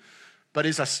food, but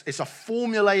it's a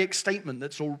formulaic statement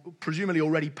that's presumably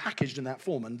already packaged in that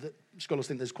form, and scholars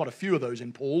think there's quite a few of those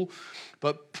in Paul,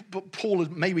 but Paul has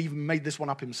maybe even made this one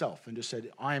up himself and just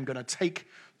said, I am going to take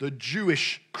the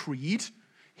Jewish creed,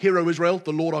 Hear, O Israel,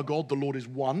 the Lord our God, the Lord is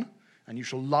one, and you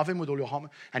shall love him with all your heart,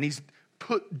 and he's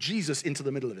put Jesus into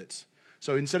the middle of it.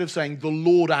 So instead of saying the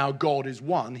Lord our God is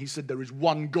one, he said there is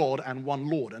one God and one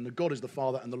Lord, and the God is the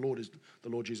Father and the Lord is the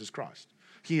Lord Jesus Christ.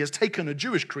 He has taken a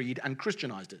Jewish creed and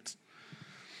Christianized it.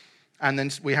 And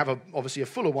then we have obviously a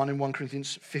fuller one in 1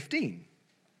 Corinthians 15.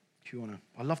 If you want to,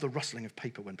 I love the rustling of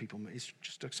paper when people, it's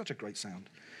just such a great sound.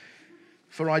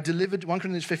 1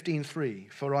 Corinthians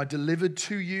 15:3, for I delivered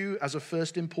to you as of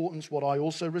first importance what I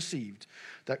also received,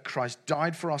 that Christ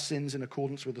died for our sins in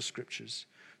accordance with the Scriptures,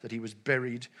 that he was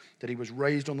buried, that he was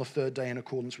raised on the third day in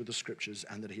accordance with the Scriptures,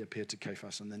 and that he appeared to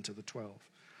Cephas and then to the 12.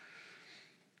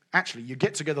 Actually, you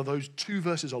get together those two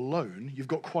verses alone, you've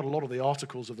got quite a lot of the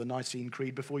articles of the Nicene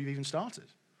Creed before you've even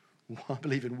started. I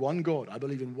believe in one God. I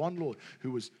believe in one Lord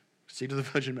who was seed of the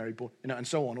Virgin Mary, born, and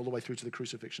so on, all the way through to the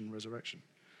crucifixion and resurrection.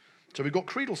 So we've got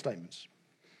creedal statements.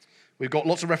 We've got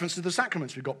lots of reference to the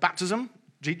sacraments. We've got baptism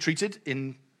treated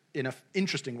in an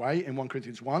interesting way in 1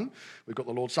 Corinthians 1. We've got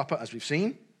the Lord's Supper, as we've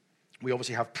seen. We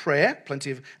obviously have prayer,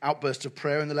 plenty of outbursts of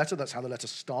prayer in the letter. That's how the letter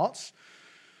starts.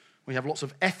 We have lots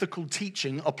of ethical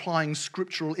teaching applying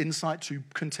scriptural insight to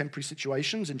contemporary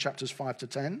situations in chapters 5 to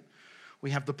 10.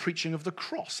 We have the preaching of the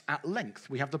cross at length.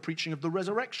 We have the preaching of the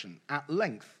resurrection at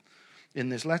length in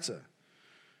this letter.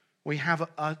 We have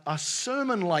a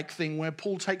sermon-like thing where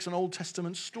Paul takes an Old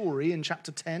Testament story in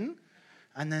chapter 10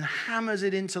 and then hammers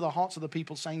it into the hearts of the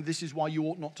people saying, this is why you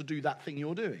ought not to do that thing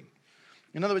you're doing.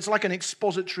 In other words, it's like an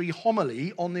expository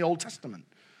homily on the Old Testament,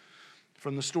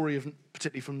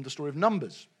 particularly from the story of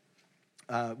Numbers,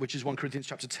 which is 1 Corinthians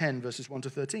chapter 10, verses 1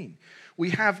 to 13. We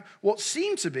have what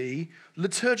seem to be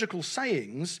liturgical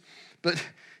sayings, but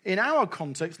in our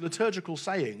context, liturgical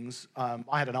sayings,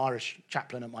 I had an Irish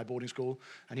chaplain at my boarding school,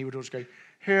 and he would always go,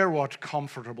 hear what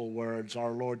comfortable words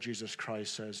our Lord Jesus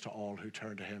Christ says to all who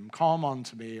turn to him. Come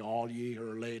unto me, all ye who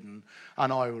are laden,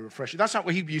 and I will refresh you. That's not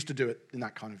what he used to do it in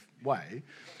that kind of way.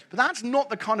 But that's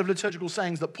not the kind of liturgical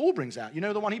sayings that Paul brings out. You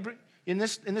know the one he brings in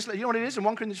this, you know what it is? In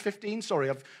 1 Corinthians 15? Sorry,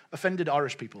 I've offended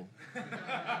Irish people. No,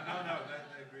 I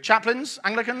agree. Chaplains?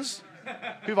 Anglicans?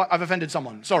 I've offended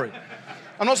someone. Sorry.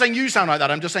 I'm not saying you sound like that.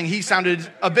 I'm just saying he sounded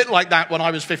a bit like that when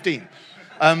I was 15.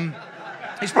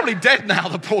 He's probably dead now,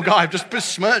 the poor guy. I've just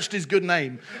besmirched his good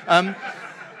name.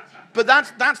 But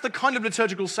that's the kind of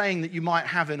liturgical saying that you might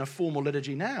have in a formal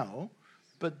liturgy now.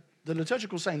 But the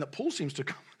liturgical saying that Paul seems to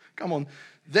come on,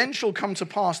 then shall come to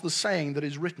pass the saying that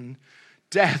is written,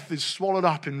 death is swallowed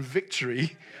up in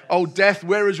victory. Oh, death,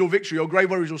 where is your victory? Oh,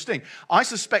 grave, where is your sting? I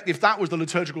suspect if that was the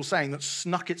liturgical saying that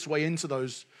snuck its way into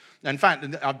those. In fact,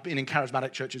 I've been in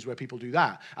charismatic churches where people do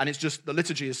that, and it's just the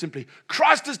liturgy is simply,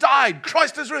 Christ has died,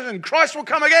 Christ has risen, Christ will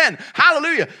come again,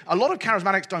 hallelujah. A lot of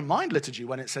charismatics don't mind liturgy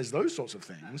when it says those sorts of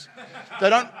things.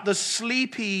 They don't, the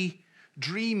sleepy,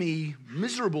 dreamy,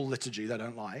 miserable liturgy they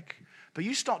don't like. But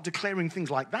you start declaring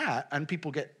things like that, and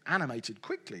people get animated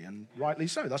quickly, and rightly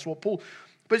so. That's what Paul...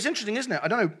 But it's interesting, isn't it? I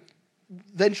don't know.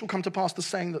 Then shall come to pass the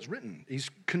saying that's written.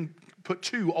 He's put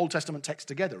two Old Testament texts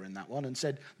together in that one and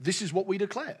said, this is what we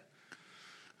declare.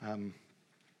 I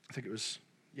think it was,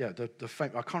 the I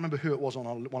can't remember who it was on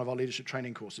one of our leadership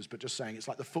training courses, but just saying, it's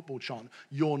like the football chant,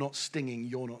 you're not stinging,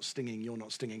 you're not stinging, you're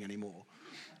not stinging anymore.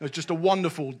 It's just a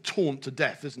wonderful taunt to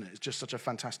death, isn't it? It's just such a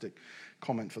fantastic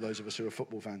comment for those of us who are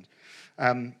football fans.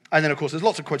 And then, of course, there's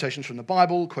lots of quotations from the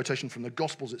Bible, quotation from the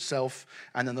Gospels itself,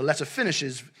 and then the letter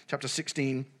finishes, chapter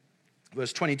 16,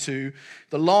 verse 22.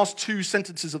 The last two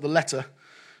sentences of the letter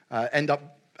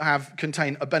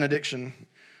contain a benediction,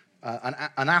 an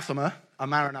anathema, a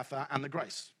maranatha, and the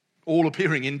grace, all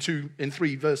appearing in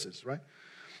 3 verses, right?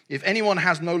 If anyone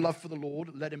has no love for the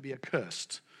Lord, let him be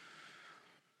accursed.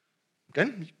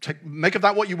 Again, make of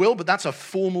that what you will, but that's a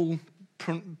formal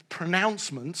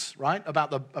pronouncement, right,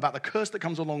 about the curse that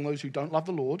comes along those who don't love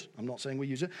the Lord. I'm not saying we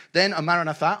use it. Then a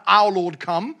maranatha, our Lord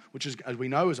come, which is, as we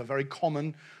know, is a very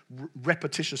common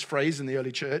repetitious phrase in the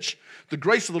early church. The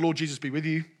grace of the Lord Jesus be with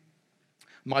you.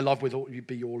 My love with you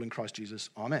be all in Christ Jesus.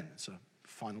 Amen. It's a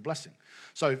final blessing.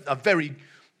 So a very,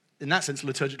 in that sense,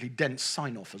 liturgically dense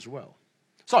sign-off as well.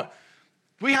 So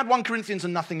we had 1 Corinthians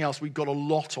and nothing else. We've got a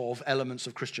lot of elements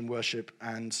of Christian worship,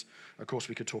 and of course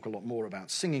we could talk a lot more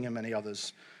about singing and many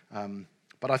others.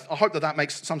 But I hope that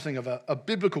makes something of a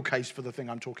biblical case for the thing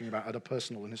I'm talking about at a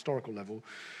personal and historical level.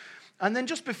 And then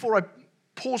just before I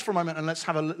pause for a moment and let's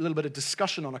have a little bit of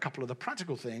discussion on a couple of the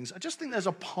practical things, I just think there's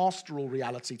a pastoral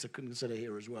reality to consider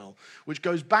here as well, which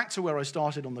goes back to where I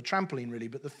started on the trampoline, really,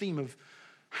 but the theme of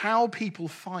how people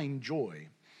find joy.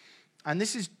 And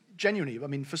this is genuinely, I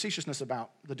mean, facetiousness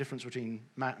about the difference between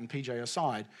Matt and PJ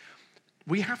aside,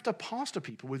 we have to pastor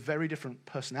people with very different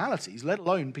personalities, let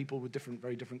alone people with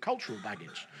very different cultural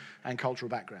baggage and cultural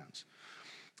backgrounds.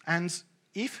 And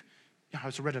if,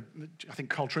 I think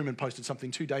Carl Trueman posted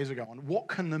something 2 days ago on what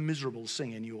can the miserable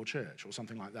sing in your church or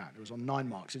something like that. It was on 9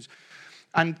 Marks.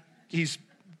 And he's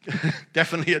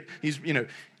definitely,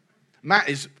 Matt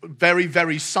is very,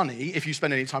 very sunny if you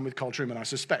spend any time with Carl Trueman, I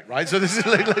suspect, right? So this is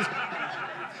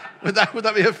would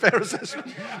that be a fair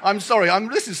assessment? I'm sorry,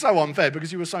 this is so unfair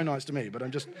because you were so nice to me, but I'm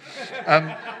just...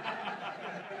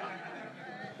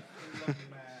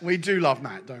 we do love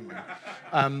Matt, don't we?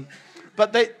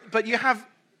 But you have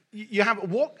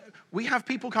we have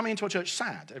people coming into our church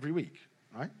sad every week,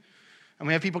 right? And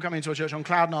we have people coming into our church on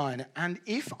cloud 9. And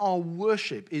if our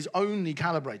worship is only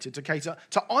calibrated to cater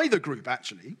to either group,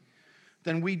 actually,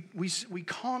 then we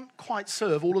can't quite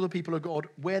serve all of the people of God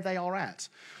where they are at.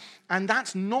 And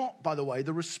that's not, by the way,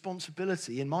 the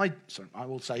responsibility I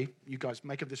will say, you guys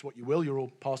make of this what you will, you're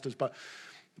all pastors, but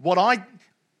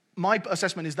my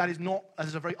assessment is that is not,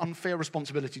 as a very unfair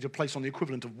responsibility to place on the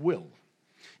equivalent of will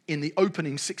in the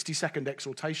opening 60-second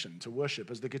exhortation to worship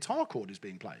as the guitar chord is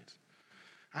being played.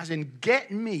 As in,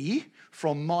 get me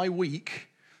from my week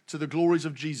to the glories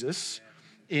of Jesus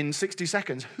in 60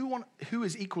 seconds. Who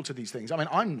is equal to these things? I mean,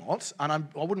 I'm not, and I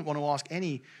wouldn't want to ask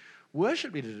any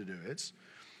worship leader to do it.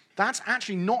 That's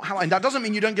actually not how, and that doesn't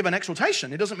mean you don't give an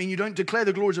exhortation. It doesn't mean you don't declare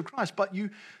the glories of Christ, but you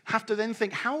have to then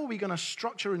think, how are we going to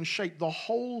structure and shape the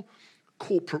whole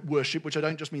corporate worship, which I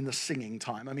don't just mean the singing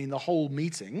time, I mean the whole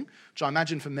meeting, which I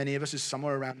imagine for many of us is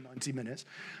somewhere around 90 minutes.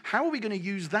 How are we going to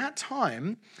use that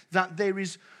time that there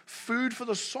is food for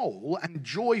the soul and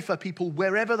joy for people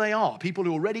wherever they are, people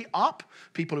who are already up,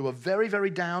 people who are very, very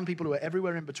down, people who are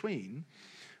everywhere in between?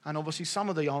 And obviously some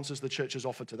of the answers the church has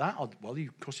offered to that are, well,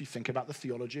 of course you think about the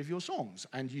theology of your songs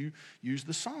and you use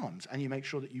the Psalms and you make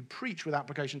sure that you preach with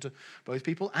application to both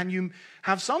people, and you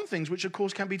have some things which of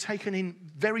course can be taken in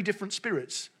very different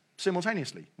spirits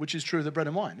simultaneously, which is true of the bread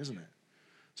and wine, isn't it?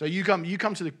 So you come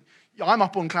to the, I'm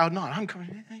up on cloud 9, I'm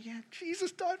coming, yeah,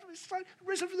 Jesus died for his son,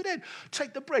 risen from the dead,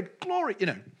 take the bread, glory,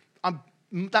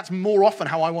 that's more often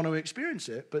how I want to experience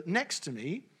it, but next to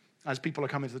me, as people are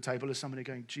coming to the table, is somebody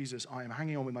going, Jesus, I am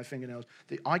hanging on with my fingernails.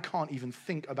 I can't even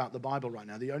think about the Bible right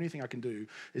now. The only thing I can do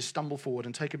is stumble forward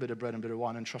and take a bit of bread and a bit of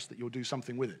wine and trust that you'll do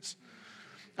something with it.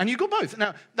 And you've got both.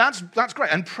 Now, that's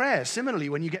great. And prayer, similarly,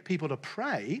 when you get people to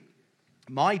pray,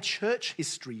 my church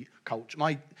history culture,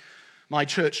 my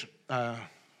church,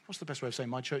 what's the best way of saying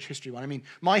my church history one? I mean,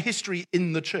 my history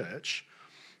in the church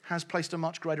has placed a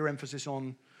much greater emphasis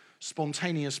on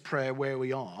spontaneous prayer where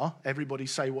we are. Everybody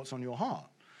say what's on your heart,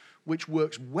 which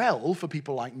works well for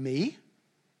people like me,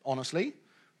 honestly,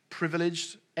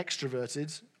 privileged,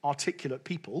 extroverted, articulate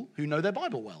people who know their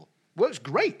Bible well. Works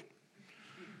great.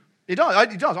 It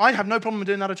does. I have no problem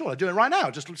doing that at all. I do it right now,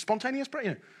 just spontaneous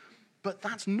prayer. But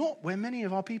that's not where many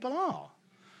of our people are.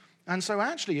 And so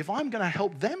actually, if I'm going to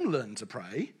help them learn to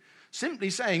pray, simply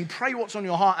saying, pray what's on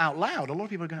your heart out loud, a lot of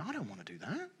people are going, I don't want to do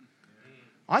that.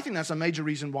 I think that's a major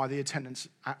reason why the attendance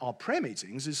at our prayer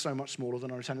meetings is so much smaller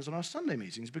than our attendance at our Sunday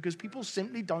meetings, because people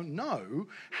simply don't know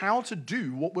how to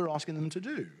do what we're asking them to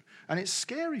do. And it's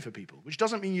scary for people, which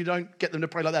doesn't mean you don't get them to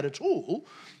pray like that at all.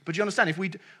 But you understand,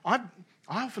 I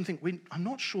often think I'm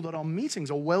not sure that our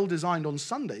meetings are well designed on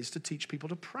Sundays to teach people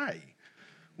to pray,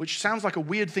 which sounds like a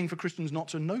weird thing for Christians not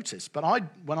to notice. But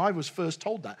when I was first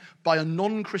told that by a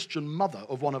non-Christian mother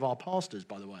of one of our pastors,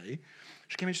 by the way,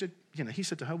 she came and she said, he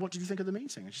said to her, what did you think of the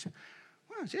meeting? And she said,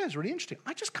 well, yeah, it's really interesting.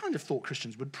 I just kind of thought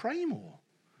Christians would pray more.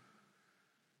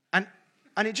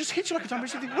 And it just hits you like a ton of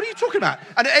bricks. You think, what are you talking about?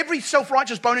 And every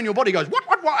self-righteous bone in your body goes, what?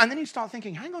 And then you start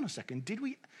thinking, hang on a second,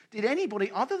 did anybody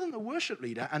other than the worship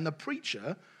leader and the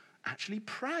preacher actually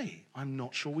pray? I'm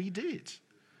not sure we did.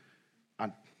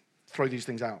 I throw these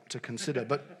things out to consider.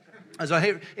 But as I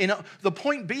hear, the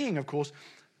point being, of course,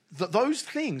 that those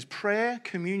things, prayer,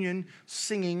 communion,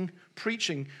 singing,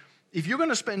 preaching, if you're going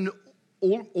to spend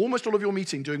almost all of your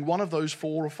meeting doing one of those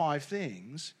 4 or 5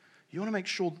 things, you want to make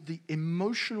sure that the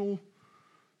emotional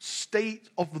state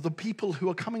of the people who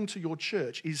are coming to your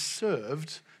church is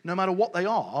served, no matter what they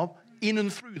are, in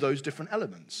and through those different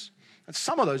elements. And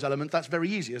some of those elements, that's very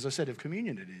easy. As I said, of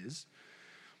communion it is.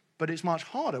 But it's much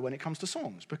harder when it comes to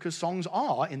songs, because songs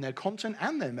are, in their content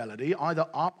and their melody, either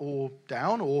up or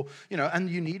down, or, and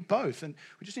you need both. And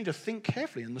we just need to think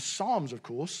carefully. And the Psalms, of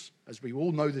course, as we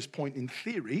all know this point in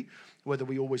theory, whether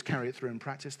we always carry it through in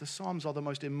practice, the Psalms are the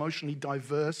most emotionally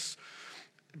diverse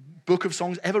book of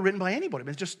songs ever written by anybody. I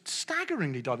mean, it's just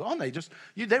staggeringly diverse, aren't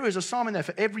they? There is a psalm in there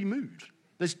for every mood.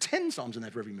 There's 10 psalms in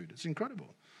there for every mood. It's incredible.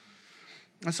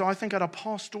 And so I think at a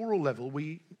pastoral level,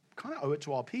 we kind of owe it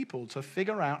to our people to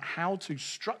figure out how to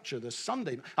structure the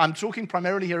Sunday. I'm talking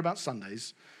primarily here about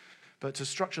Sundays, but to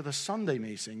structure the Sunday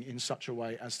meeting in such a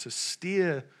way as to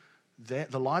steer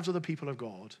the lives of the people of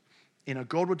God in a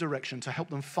Godward direction, to help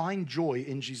them find joy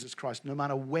in Jesus Christ, no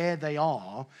matter where they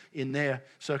are in their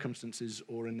circumstances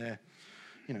or in their,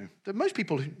 most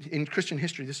people in Christian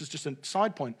history, this is just a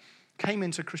side point, came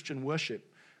into Christian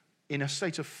worship in a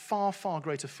state of far, far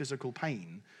greater physical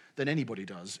pain than anybody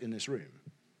does in this room,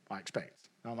 I expect.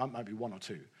 Now, that might be 1 or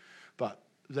 2. But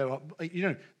there are,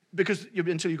 because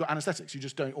until you've got anesthetics, you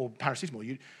just don't, or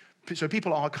paracetamol. So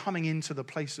people are coming into the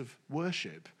place of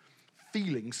worship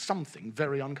feeling something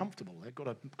very uncomfortable. They've got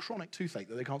a chronic toothache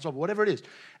that they can't solve, whatever it is.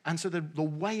 And so the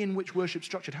way in which worship's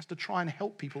structured has to try and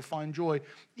help people find joy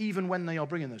even when they are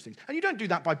bringing those things. And you don't do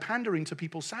that by pandering to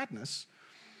people's sadness,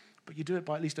 but you do it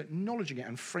by at least acknowledging it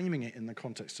and framing it in the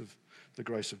context of the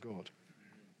grace of God.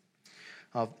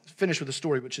 I'll finish with a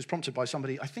story which is prompted by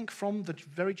somebody, I think, from the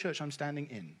very church I'm standing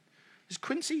in. Is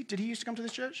Quincy, did he used to come to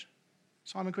this church?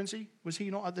 Simon Quincy? Was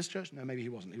he not at this church? No, maybe he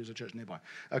wasn't. He was a church nearby.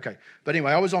 Okay. But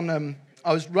anyway, I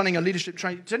was running a leadership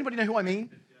training. Does anybody know who I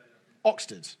mean?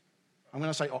 Oxted. I'm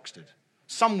going to say Oxted.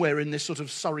 Somewhere in this sort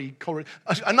of Surrey corridor.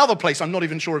 Another place, I'm not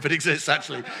even sure if it exists,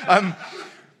 actually.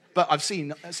 But I've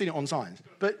seen it on signs.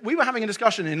 But we were having a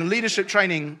discussion in a leadership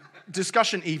training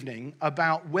discussion evening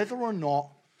about whether or not,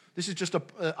 this is just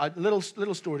a little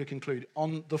story to conclude,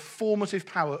 on the formative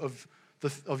power of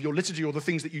your liturgy or the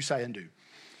things that you say and do.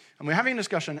 And we're having a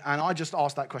discussion, and I just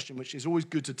asked that question, which is always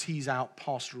good to tease out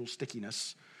pastoral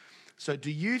stickiness. So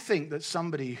do you think that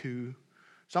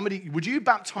would you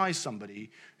baptize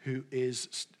somebody who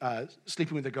is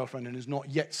sleeping with their girlfriend and is not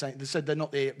yet they said they're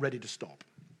not yet ready to stop?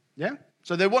 Yeah?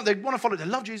 So they want to follow, they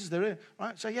love Jesus, they're here,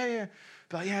 right? So yeah.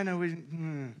 But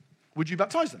would you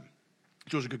baptize them?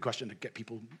 Which was a good question to get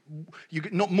people,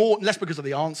 less because of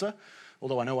the answer,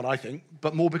 although I know what I think,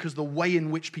 but more because the way in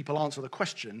which people answer the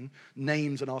question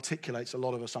names and articulates a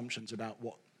lot of assumptions about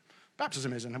what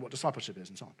baptism is and what discipleship is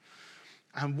and so on.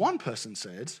 And one person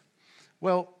said,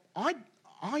 well, I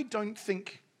don't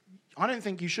think I don't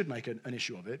think you should make an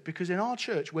issue of it, because in our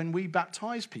church, when we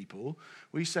baptize people,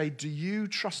 we say, do you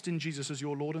trust in Jesus as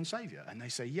your Lord and Savior? And they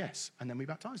say yes, and then we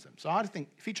baptize them. So I think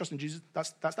if you trust in Jesus,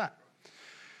 that's that.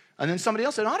 And then somebody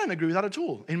else said, I don't agree with that at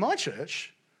all. In my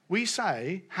church, we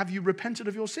say, have you repented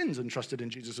of your sins and trusted in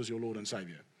Jesus as your Lord and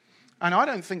Savior? And I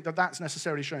don't think that that's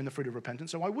necessarily showing the fruit of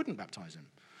repentance, so I wouldn't baptize him.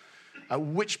 At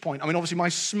which point, I mean, obviously my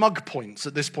smug points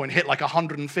at this point hit like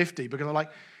 150, because I'm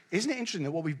like, isn't it interesting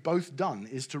that what we've both done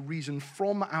is to reason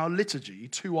from our liturgy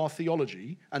to our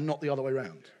theology and not the other way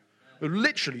around? We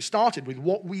literally started with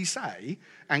what we say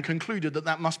and concluded that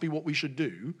that must be what we should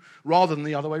do rather than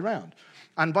the other way around.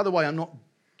 And by the way, I'm not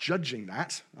judging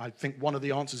that. I think one of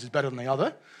the answers is better than the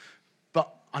other.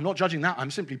 But I'm not judging that.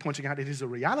 I'm simply pointing out it is a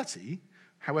reality,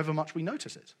 however much we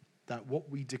notice it. That what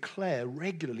we declare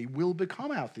regularly will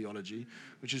become our theology,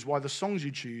 which is why the songs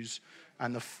you choose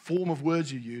and the form of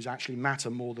words you use actually matter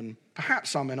more than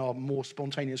perhaps some in our more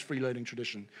spontaneous freeloading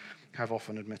tradition have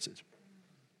often admitted.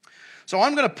 So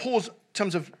I'm going to pause in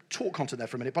terms of talk content there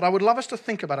for a minute, but I would love us to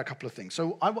think about a couple of things.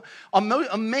 So are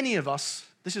many of us,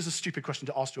 this is a stupid question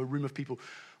to ask to a room of people,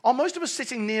 are most of us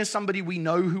sitting near somebody we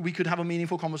know who we could have a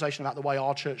meaningful conversation about the way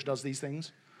our church does these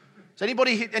things? Is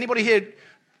anybody here,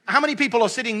 how many people are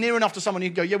sitting near enough to someone you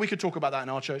can go, yeah, we could talk about that in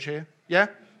our church here? Yeah?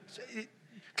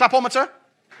 Clapometer?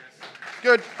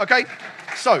 Good, okay.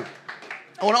 So,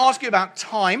 I want to ask you about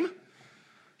time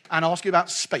and ask you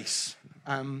about space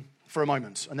for a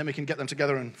moment, and then we can get them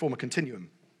together and form a continuum.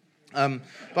 But I'm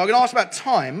going to ask about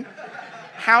time.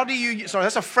 How do you, sorry,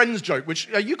 that's a Friends joke, which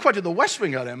you quoted The West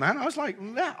Wing earlier, man. I was like,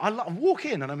 yeah, I walk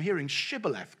in and I'm hearing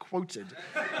Shibboleth quoted.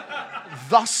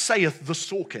 Thus saith the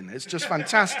Sorkin. It's just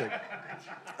fantastic.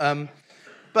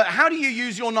 But how do you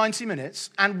use your 90 minutes,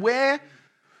 and where,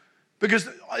 because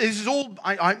this is all,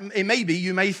 it may be,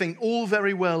 you may think all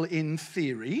very well in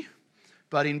theory,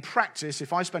 but in practice,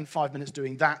 if I spend 5 minutes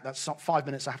doing that, that's 5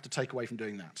 minutes I have to take away from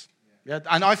doing that. Yeah?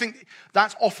 And I think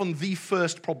that's often the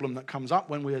first problem that comes up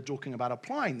when we are talking about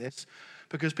applying this,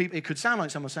 because it could sound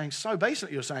like someone saying, so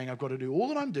basically you're saying I've got to do all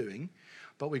that I'm doing,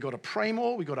 but we've got to pray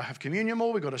more, we've got to have communion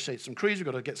more, we've got to say some creeds,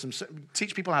 we've got to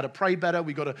teach people how to pray better,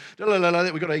 we've got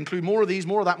to include more of these,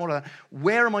 more of that, more of that.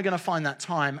 Where am I going to find that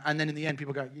time? And then in the end,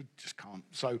 people go, you just can't.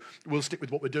 So we'll stick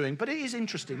with what we're doing. But it is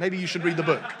interesting. Maybe you should read the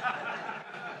book.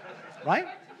 Right?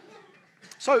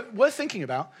 So worth thinking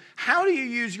about, how do you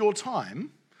use your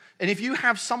time? And if you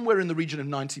have somewhere in the region of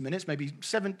 90 minutes, maybe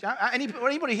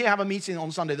anybody here have a meeting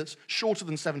on Sunday that's shorter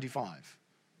than 75?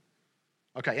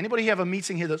 Okay, anybody here have a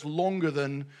meeting here that's longer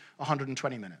than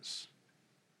 120 minutes?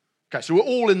 Okay, so we're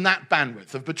all in that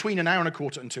bandwidth of between an hour and a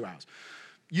quarter and 2 hours.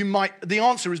 The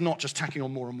answer is not just tacking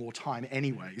on more and more time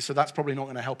anyway, so that's probably not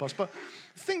going to help us, but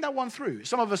think that one through.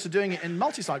 Some of us are doing it in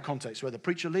multi-site contexts where the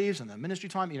preacher leaves and the ministry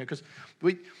time, because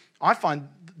I find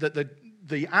that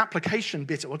the application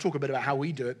bit, we'll talk a bit about how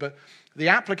we do it, but the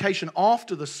application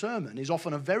after the sermon is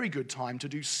often a very good time to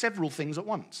do several things at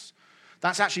once.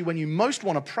 That's actually when you most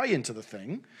want to pray into the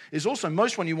thing. It's also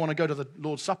most when you want to go to the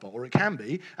Lord's Supper, or it can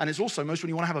be, and it's also most when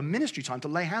you want to have a ministry time to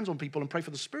lay hands on people and pray for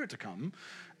the Spirit to come.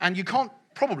 And you can't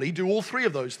probably do all three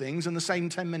of those things in the same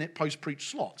 10-minute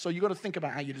post-preach slot. So you've got to think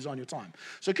about how you design your time.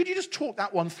 So could you just talk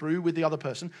that one through with the other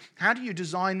person? How do you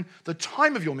design the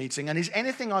time of your meeting? And is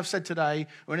anything I've said today,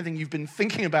 or anything you've been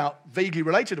thinking about vaguely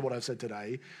related to what I've said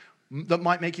today, that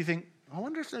might make you think, I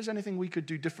wonder if there's anything we could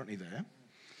do differently there?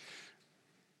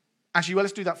 Actually, well,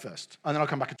 let's do that first, and then I'll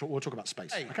come back and we'll talk about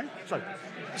space. Okay?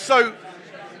 So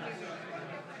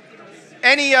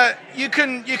any you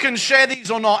can share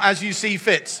these or not as you see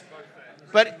fit.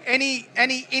 But any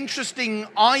interesting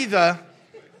either?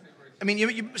 I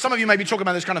mean, some of you may be talking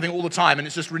about this kind of thing all the time, and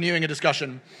it's just renewing a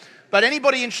discussion. But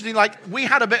anybody interesting? Like we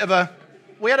had a bit of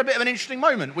an interesting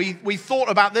moment. We thought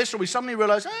about this, or we suddenly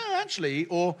realized, actually,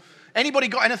 or. Anybody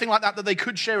got anything like that they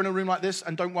could share in a room like this?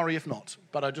 And don't worry if not.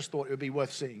 But I just thought it would be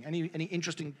worth seeing. Any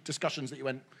interesting discussions that you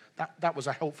went, that was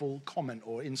a helpful comment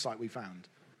or insight we found?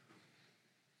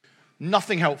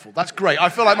 Nothing helpful. That's great. I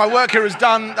feel like my work here is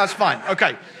done. That's fine.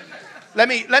 Okay.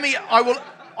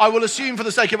 I will assume for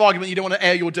the sake of argument you don't want to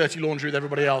air your dirty laundry with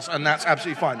everybody else, and that's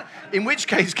absolutely fine. In which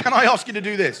case, can I ask you to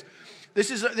do this? This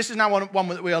is now one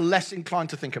that we are less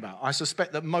inclined to think about. I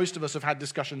suspect that most of us have had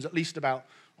discussions, at least about,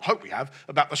 I hope we have,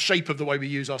 about the shape of the way we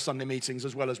use our Sunday meetings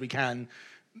as well as we can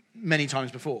many times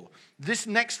before. This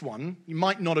next one, you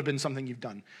might not have been something you've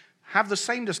done. Have the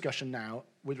same discussion now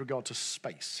with regard to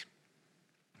space.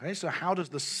 Okay, so how does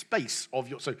the space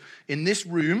of so in this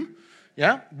room,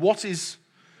 yeah, what is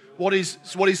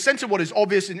centered, what is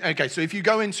obvious? Okay, so if you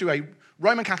go into a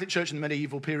Roman Catholic Church in the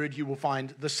medieval period, you will find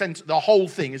the whole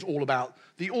thing is all about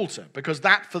the altar, because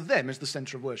that for them is the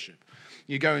center of worship.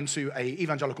 You go into a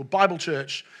evangelical Bible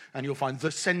church and you'll find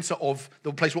the center of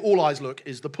the place where all eyes look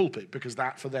is the pulpit, because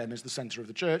that for them is the center of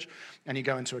the church. And you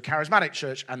go into a charismatic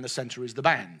church and the center is the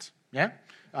band, yeah,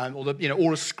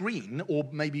 or a screen, or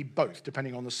maybe both,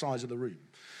 depending on the size of the room.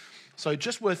 So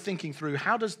just worth thinking through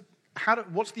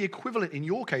what's the equivalent in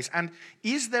your case, and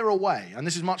is there a way, and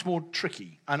this is much more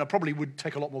tricky, and it probably would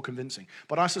take a lot more convincing,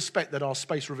 but I suspect that our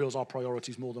space reveals our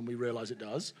priorities more than we realize it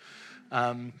does.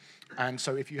 And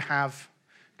so if you have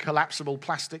collapsible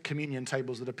plastic communion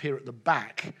tables that appear at the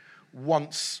back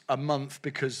once a month,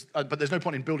 but there's no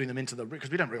point in building them because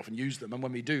we don't very often use them, and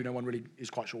when we do, no one really is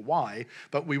quite sure why,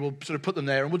 but we will sort of put them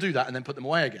there, and we'll do that, and then put them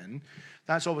away again.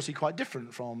 That's obviously quite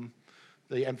different from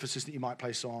the emphasis that you might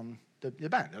place on the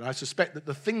band. And I suspect that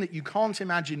the thing that you can't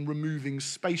imagine removing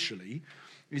spatially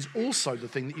is also the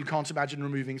thing that you can't imagine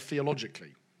removing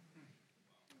theologically.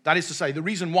 That is to say, the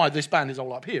reason why this band is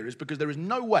all up here is because there is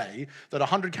no way that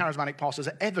 100 charismatic pastors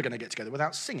are ever going to get together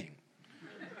without singing.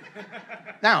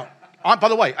 Now, by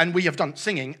the way, and we have done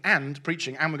singing and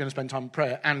preaching, and we're going to spend time in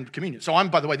prayer and communion. So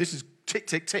by the way, this is tick,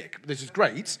 tick, tick. This is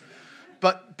great.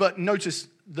 But notice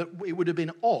that it would have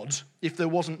been odd if there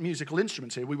wasn't musical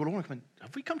instruments here. We would all have come,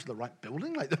 have we come to the right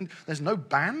building? Like, there's no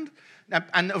band?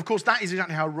 And of course, that is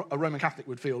exactly how a Roman Catholic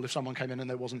would feel if someone came in and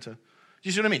there wasn't do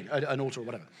you see what I mean? An altar or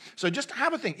whatever. So just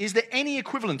have a think. Is there any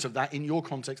equivalent of that in your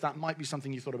context? That might be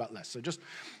something you thought about less. So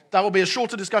that will be a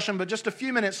shorter discussion, but just a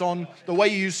few minutes on the way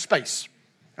you use space.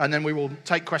 And then we will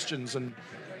take questions.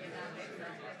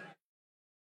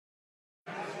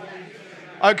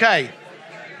 Okay.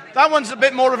 That one's a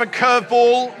bit more of a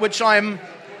curveball, which I'm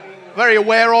very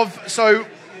aware of. So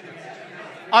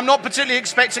I'm not particularly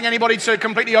expecting anybody to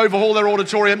completely overhaul their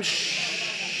auditorium. Shh.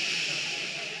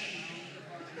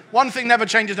 One thing never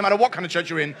changes no matter what kind of church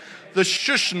you're in. The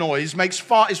shush noise is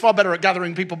far better at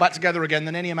gathering people back together again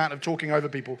than any amount of talking over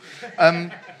people.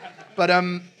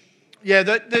 Yeah,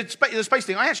 the space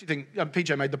thing, I actually think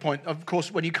PJ made the point, of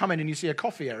course, when you come in and you see a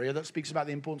coffee area, that speaks about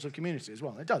the importance of community as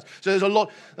well. It does. So there's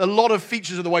a lot of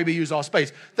features of the way we use our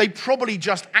space. They probably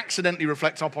just accidentally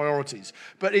reflect our priorities,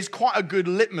 but it's quite a good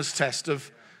litmus test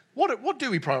of what do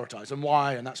we prioritize and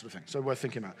why and that sort of thing. So worth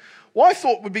thinking about. What I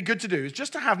thought would be good to do is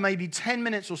just to have maybe 10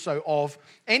 minutes or so of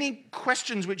any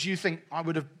questions which you think I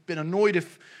would have been annoyed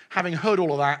if, having heard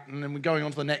all of that and then we're going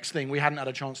on to the next thing, we hadn't had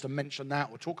a chance to mention that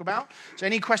or talk about. So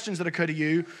any questions that occur to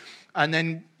you, and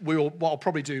then what I'll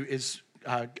probably do is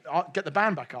get the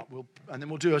band back up, and then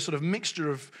we'll do a sort of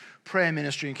mixture of prayer,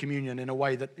 ministry, and communion in a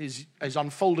way that is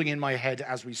unfolding in my head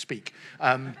as we speak.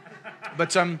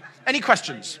 But any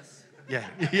questions? Yeah,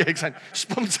 exactly.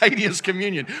 Spontaneous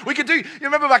communion. We could do, you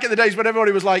remember back in the days when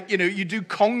everybody was like, you do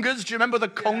congas? Do you remember the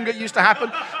conga used to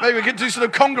happen? Maybe we could do sort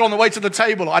of conga on the way to the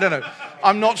table. I don't know.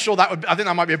 I'm not sure I think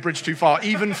that might be a bridge too far,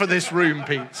 even for this room,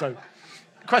 Pete. So,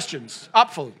 questions?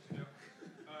 Upfull.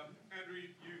 Andrew,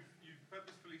 you've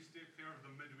purposefully steered clear of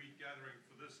the midweek gathering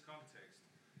for this context,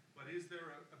 but is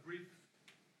there a brief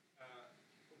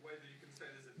way that you can say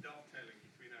there's a dovetailing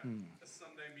between a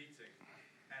Sunday meeting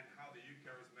and how the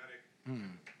Eucharismatic...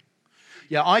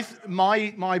 Yeah,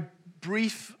 my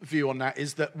brief view on that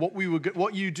is that what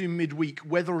you do midweek,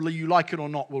 whether you like it or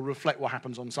not, will reflect what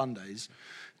happens on Sundays,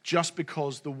 just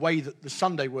because the way that the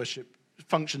Sunday worship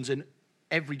functions in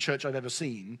every church I've ever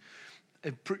seen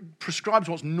prescribes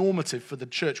what's normative for the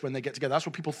church when they get together. That's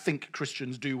what people think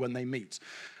Christians do when they meet.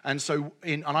 And so,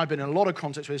 and I've been in a lot of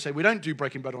contexts where they say, we don't do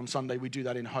breaking bread on Sunday, we do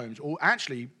that in homes. Or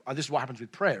actually, this is what happens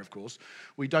with prayer, of course.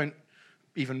 We don't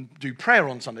even do prayer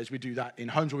on Sundays. We do that in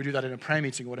homes, or we do that in a prayer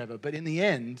meeting or whatever. But in the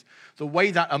end, the way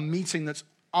that a meeting that's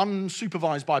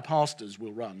unsupervised by pastors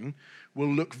will run will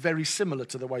look very similar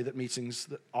to the way that meetings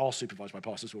that are supervised by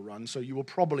pastors will run. So you will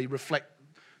probably reflect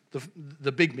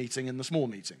the big meeting and the small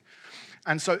meeting.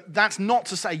 And so that's not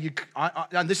to say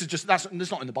and this is just, that's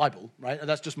not in the Bible, right?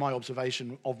 That's just my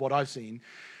observation of what I've seen.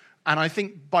 And I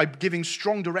think by giving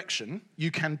strong direction, you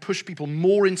can push people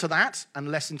more into that and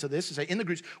less into this. And say, in the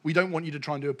groups, we don't want you to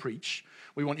try and do a preach.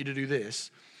 We want you to do this.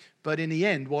 But in the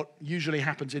end, what usually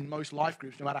happens in most life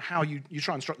groups, no matter how you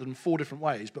try and structure them in 4 different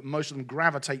ways, but most of them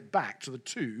gravitate back to the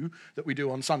 2 that we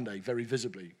do on Sunday very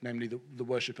visibly, namely the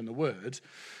worship and the word.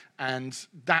 And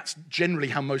that's generally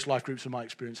how most life groups, in my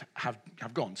experience, have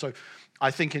gone. So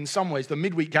I think in some ways the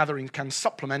midweek gatherings can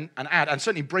supplement and add, and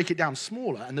certainly break it down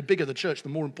smaller. And the bigger the church, the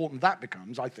more important that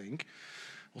becomes, I think.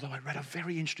 Although I read a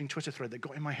very interesting Twitter thread that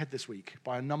got in my head this week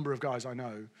by a number of guys I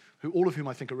know, all of whom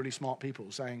I think are really smart people,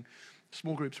 saying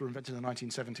small groups were invented in the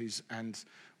 1970s and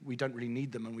we don't really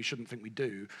need them and we shouldn't think we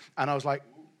do. And I was like,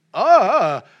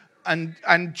 and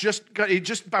it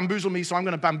just bamboozled me, so I'm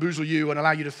going to bamboozle you and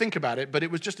allow you to think about it. But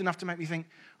it was just enough to make me think,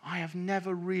 I have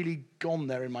never really gone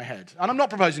there in my head. And I'm not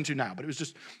proposing to now, but it was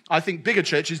just, I think bigger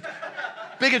churches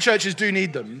do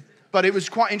need them. But it was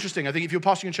quite interesting. I think if you're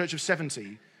pastoring a church of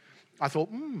 70, I thought,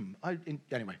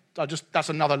 anyway, that's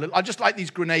another little, I just like these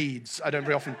grenades. I don't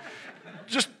very often,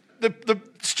 just the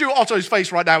Stuart Otto's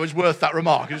face right now is worth that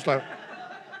remark. It's like,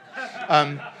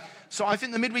 so I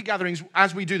think the midweek gatherings,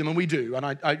 as we do them, and we do, and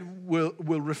I will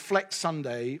reflect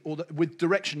Sunday, or with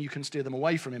direction you can steer them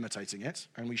away from imitating it,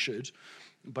 and we should.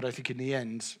 But I think in the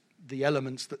end, the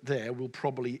elements that there will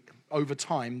probably, over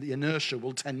time, the inertia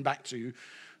will tend back to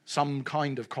some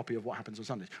kind of copy of what happens on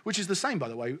Sundays, which is the same, by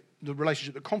the way, the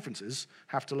relationship that conferences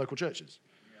have to local churches.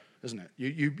 Isn't it?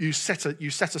 You set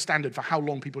a standard for how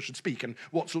long people should speak and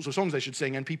what sorts of songs they should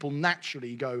sing, and people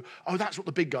naturally go, oh, that's what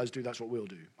the big guys do, that's what we'll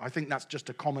do. I think that's just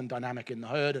a common dynamic in the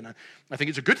herd, and I think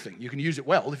it's a good thing. You can use it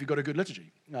well if you've got a good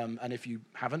liturgy, and if you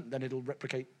haven't, then it'll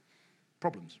replicate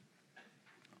problems.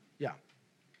 Yeah.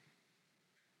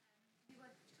 We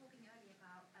were talking earlier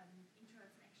about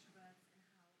introverts and extroverts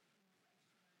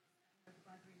and how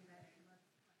God really read introverts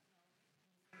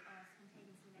quite well.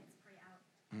 Spontaneously, let's pray out.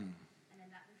 And then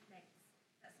that reflects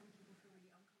that some people feel really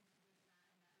uncomfortable with that,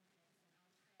 and that reflects in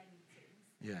our prayer meetings.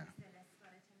 Yeah. They're less well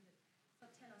attended. So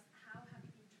tell us, how have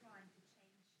you been trying to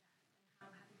change that? And how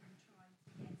have you been trying to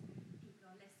get people who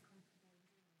are less comfortable in doing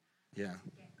that? Yeah.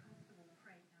 To get comfortable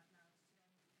praying out loud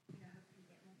to then, hopefully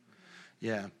get more comfortable.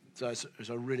 Yeah, so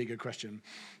it's a really good question.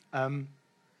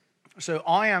 So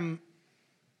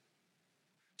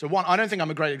one, I don't think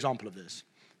I'm a great example of this.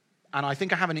 And I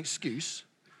think I have an excuse,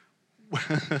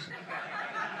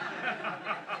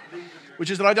 which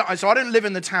is that I don't live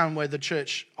in the town where the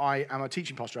church I am a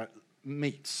teaching pastor at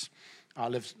meets. I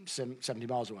live 70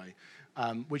 miles away,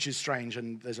 which is strange,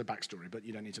 and there's a backstory, but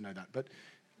you don't need to know that.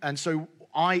 And so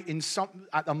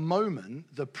at the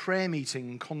moment, the prayer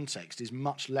meeting context is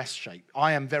much less shaped.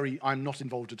 I'm not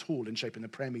involved at all in shaping the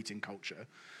prayer meeting culture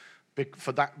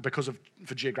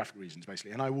for geographic reasons,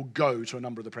 basically. And I will go to a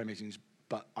number of the prayer meetings,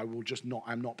 but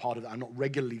I'm not part of that. I'm not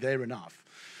regularly there enough.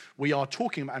 We are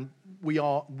talking and we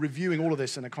are reviewing all of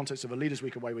this in the context of a Leaders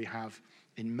Week away we have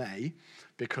in May,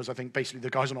 because I think basically the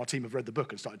guys on our team have read the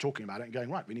book and started talking about it and going,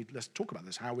 right, let's talk about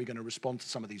this. How are we going to respond to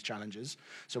some of these challenges?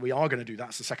 So we are going to do that.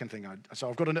 That's the second thing. So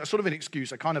I've got a sort of an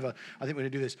excuse. I think we're going to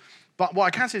do this. But what I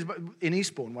can say is, in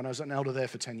Eastbourne, when I was an elder there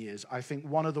for 10 years, I think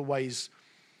one of the ways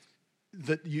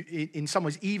that in some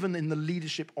ways, even in the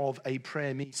leadership of a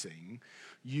prayer meeting,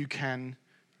 you can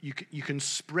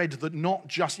spread the, not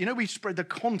just, we spread the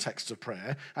context of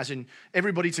prayer, as in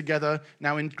everybody together,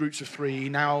 now in groups of 3,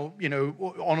 now,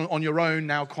 on your own,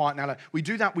 now quiet, now. We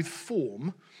do that with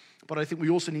form, but I think we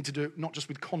also need to do it not just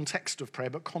with context of prayer,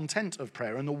 but content of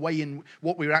prayer and the way in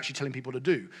what we're actually telling people to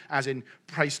do, as in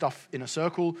pray stuff in a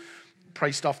circle,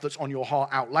 pray stuff that's on your heart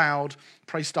out loud,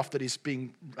 pray stuff that has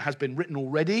been written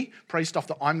already, pray stuff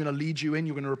that I'm going to lead you in,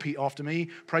 you're going to repeat after me,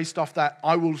 pray stuff that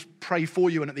I will pray for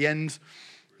you, and at the end,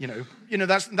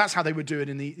 that's how they would do it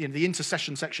in the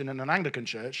intercession section in an Anglican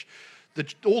church.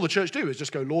 All the church do is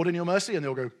just go, Lord, in your mercy, and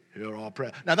they'll go, hear our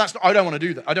prayer. Now, I don't want to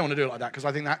do that. I don't want to do it like that, because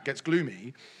I think that gets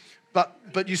gloomy.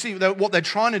 But you see, what they're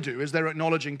trying to do is they're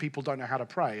acknowledging people don't know how to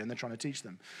pray, and they're trying to teach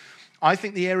them. I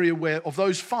think the area of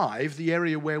those 5, the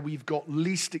area where we've got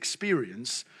least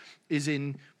experience is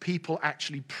in people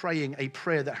actually praying a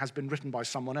prayer that has been written by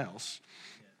someone else.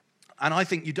 And I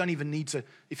think you don't even need to,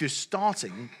 if you're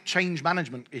starting, change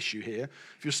management issue here,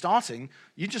 if you're starting,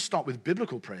 you just start with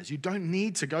biblical prayers. You don't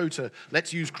need to go to,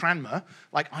 let's use Cranmer.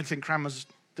 I think Cranmer's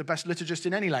the best liturgist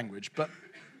in any language, but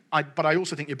I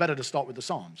also think you're better to start with the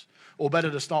Psalms, or better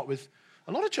to start with,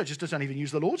 a lot of churches just don't even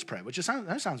use the Lord's Prayer, which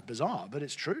sounds bizarre, but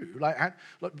it's true.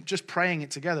 Just praying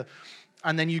it together.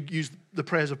 And then you use the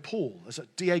prayers of Paul.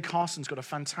 D.A. Carson's got a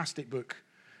fantastic book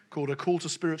called A Call to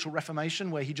Spiritual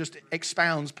Reformation, where he just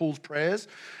expounds Paul's prayers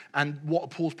and what are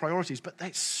Paul's priorities. But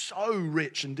they're so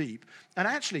rich and deep. And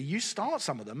actually, you start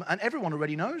some of them, and everyone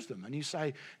already knows them. And you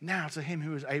say, now to him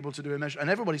who is able to do immeasurable. And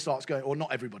everybody starts going, or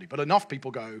not everybody, but enough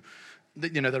people go, they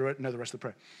know the rest of the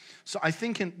prayer. So I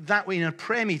think in a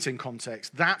prayer meeting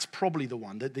context, that's probably the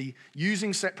one, that the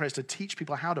using set prayers to teach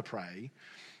people how to pray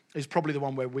is probably the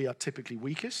one where we are typically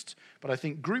weakest. But I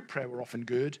think group prayer, we're often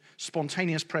good.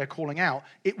 Spontaneous prayer, calling out,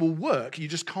 it will work. You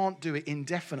just can't do it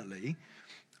indefinitely.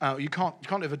 You can't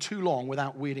do it for too long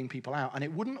without weirding people out. And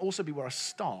it wouldn't also be where I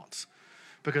start.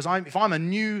 Because if I'm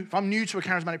new to a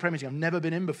charismatic prayer meeting, I've never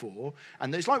been in before,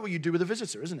 and it's like what you do with a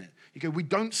visitor, isn't it? You go, we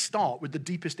don't start with the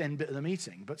deepest end bit of the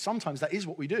meeting, but sometimes that is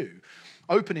what we do.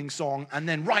 Opening song, and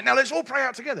then, right, now let's all pray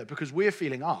out together, because we're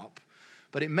feeling up.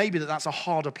 But it may be that that's a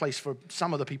harder place for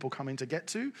some of the people coming to get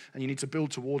to, and you need to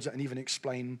build towards it and even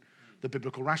explain the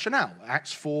biblical rationale.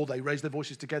 Acts 4, they raised their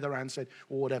voices together and said,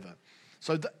 or whatever.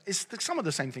 So it's some of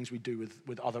the same things we do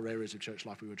with other areas of church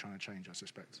life we were trying to change, I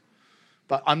suspect.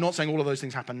 But I'm not saying all of those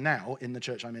things happen now in the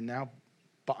church I'm in now,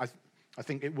 but I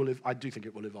think it will. I do think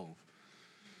it will evolve.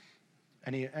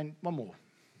 And one more,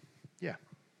 yeah.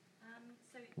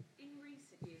 So in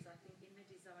recent years, I think in the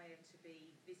desire to be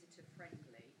visitor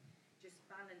friendly, just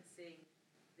balancing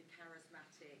the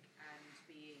charismatic and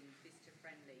being visitor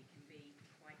friendly can be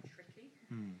quite tricky.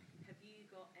 Have you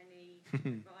got any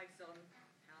advice on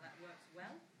how that works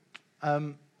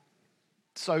well?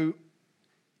 So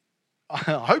I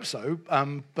hope so,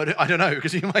 but I don't know,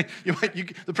 because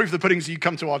the proof of the pudding is you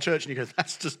come to our church and you go,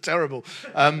 that's just terrible.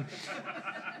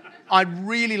 I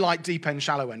really like deep end,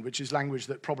 shallow end, which is language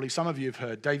that probably some of you have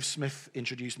heard. Dave Smith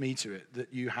introduced me to it,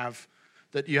 that you have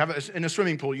in a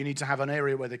swimming pool, you need to have an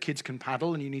area where the kids can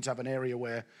paddle, and you need to have an area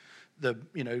where the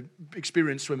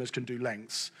experienced swimmers can do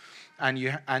lengths.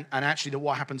 And actually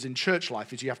what happens in church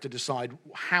life is you have to decide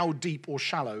how deep or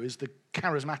shallow is the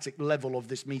charismatic level of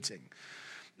this meeting.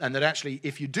 And that actually,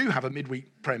 if you do have a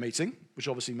midweek prayer meeting, which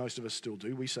obviously most of us still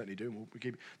do, we certainly do,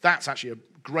 and that's actually a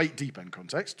great deep end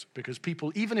context, because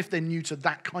people, even if they're new to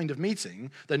that kind of meeting,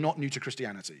 they're not new to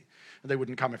Christianity. They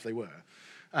wouldn't come if they were.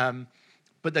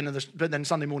 But then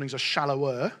Sunday mornings are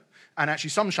shallower, and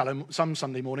actually some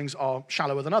Sunday mornings are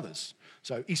shallower than others.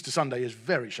 So Easter Sunday is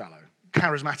very shallow,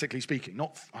 charismatically speaking.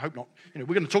 I hope not. We're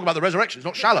going to talk about the resurrection. It's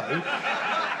not shallow.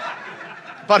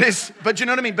 But do you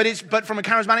know what I mean? But from a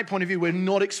charismatic point of view, we're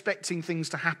not expecting things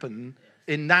to happen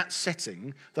in that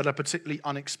setting that are particularly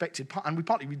unexpected. And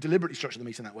we deliberately structure the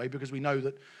meeting that way because we know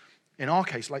that in our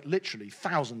case, like literally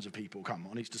thousands of people come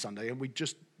on Easter Sunday, and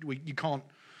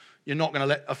you're not going to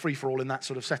let a free for all in that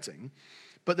sort of setting.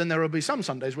 But then there will be some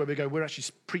Sundays where we go, we're actually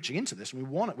preaching into this, and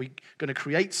we're going to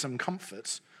create some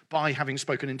comforts by having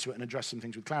spoken into it and addressed some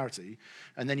things with clarity.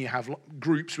 And then you have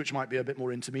groups which might be a bit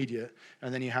more intermediate,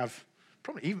 and then you have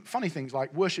probably even funny things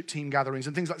like worship team gatherings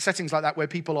and things like settings like that where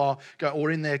people or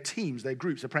in their teams, their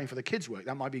groups, they're praying for the kids' work.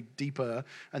 That might be deeper,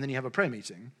 and then you have a prayer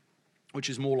meeting,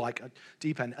 which is more like a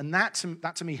deep end. And that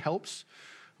to me helps.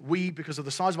 Because of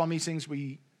the size of our meetings,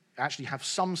 we actually have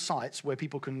some sites where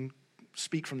people can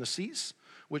speak from the seats,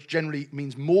 which generally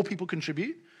means more people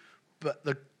contribute, but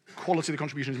the quality of the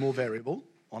contribution is more variable,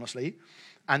 honestly.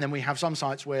 And then we have some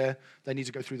sites where they need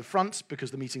to go through the front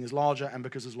because the meeting is larger and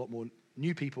because there's a lot more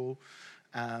new people,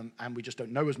 and we just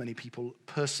don't know as many people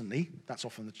personally. That's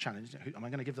often the challenge. Am I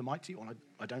going to give the mic to you? Well,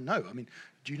 I don't know. I mean,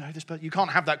 do you know this person? You can't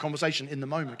have that conversation in the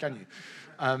moment, can you?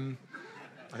 Are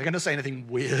they going to say anything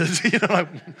weird?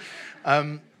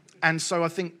 And so I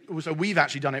think we've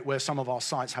actually done it where some of our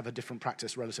sites have a different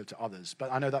practice relative to others.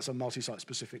 But I know that's a multi-site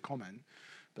specific comment.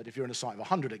 But if you're in a site of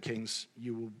 100 at King's,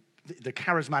 the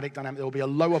charismatic dynamic, there will be a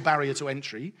lower barrier to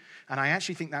entry. And I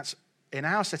actually think in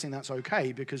our setting, that's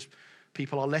okay, because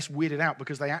people are less weirded out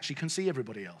because they actually can see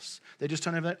everybody else. They just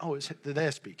turn over,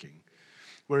 they're speaking.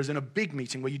 Whereas in a big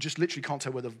meeting where you just literally can't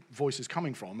tell where the voice is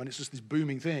coming from, and it's just this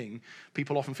booming thing,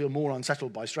 people often feel more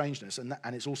unsettled by strangeness, and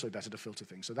it's also better to filter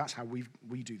things. So that's how we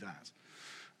do that.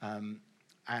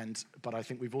 But I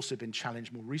think we've also been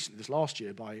challenged more recently, this last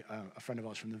year, by a friend of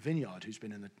ours from the Vineyard, who's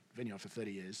been in the Vineyard for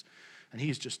 30 years, and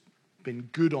he's just been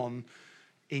good on,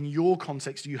 in your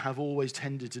context, you have always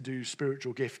tended to do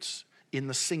spiritual gifts in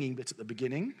the singing bit at the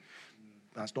beginning.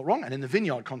 That's not wrong. And in the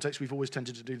Vineyard context, we've always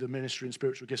tended to do the ministry and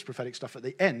spiritual gifts, prophetic stuff at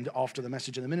the end after the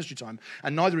message and the ministry time.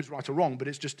 And neither is right or wrong, but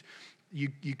it's just you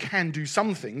can do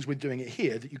some things with doing it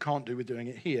here that you can't do with doing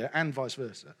it here, and vice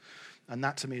versa. And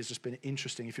that to me has just been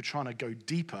interesting. If you're trying to go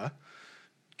deeper,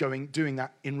 doing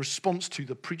that in response to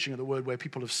the preaching of the word where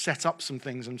people have set up some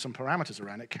things and some parameters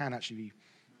around it can actually be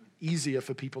easier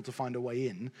for people to find a way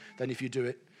in than if you do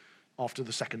it after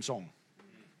the second song.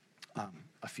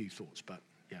 A few thoughts, but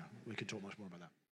yeah, we could talk much more about that.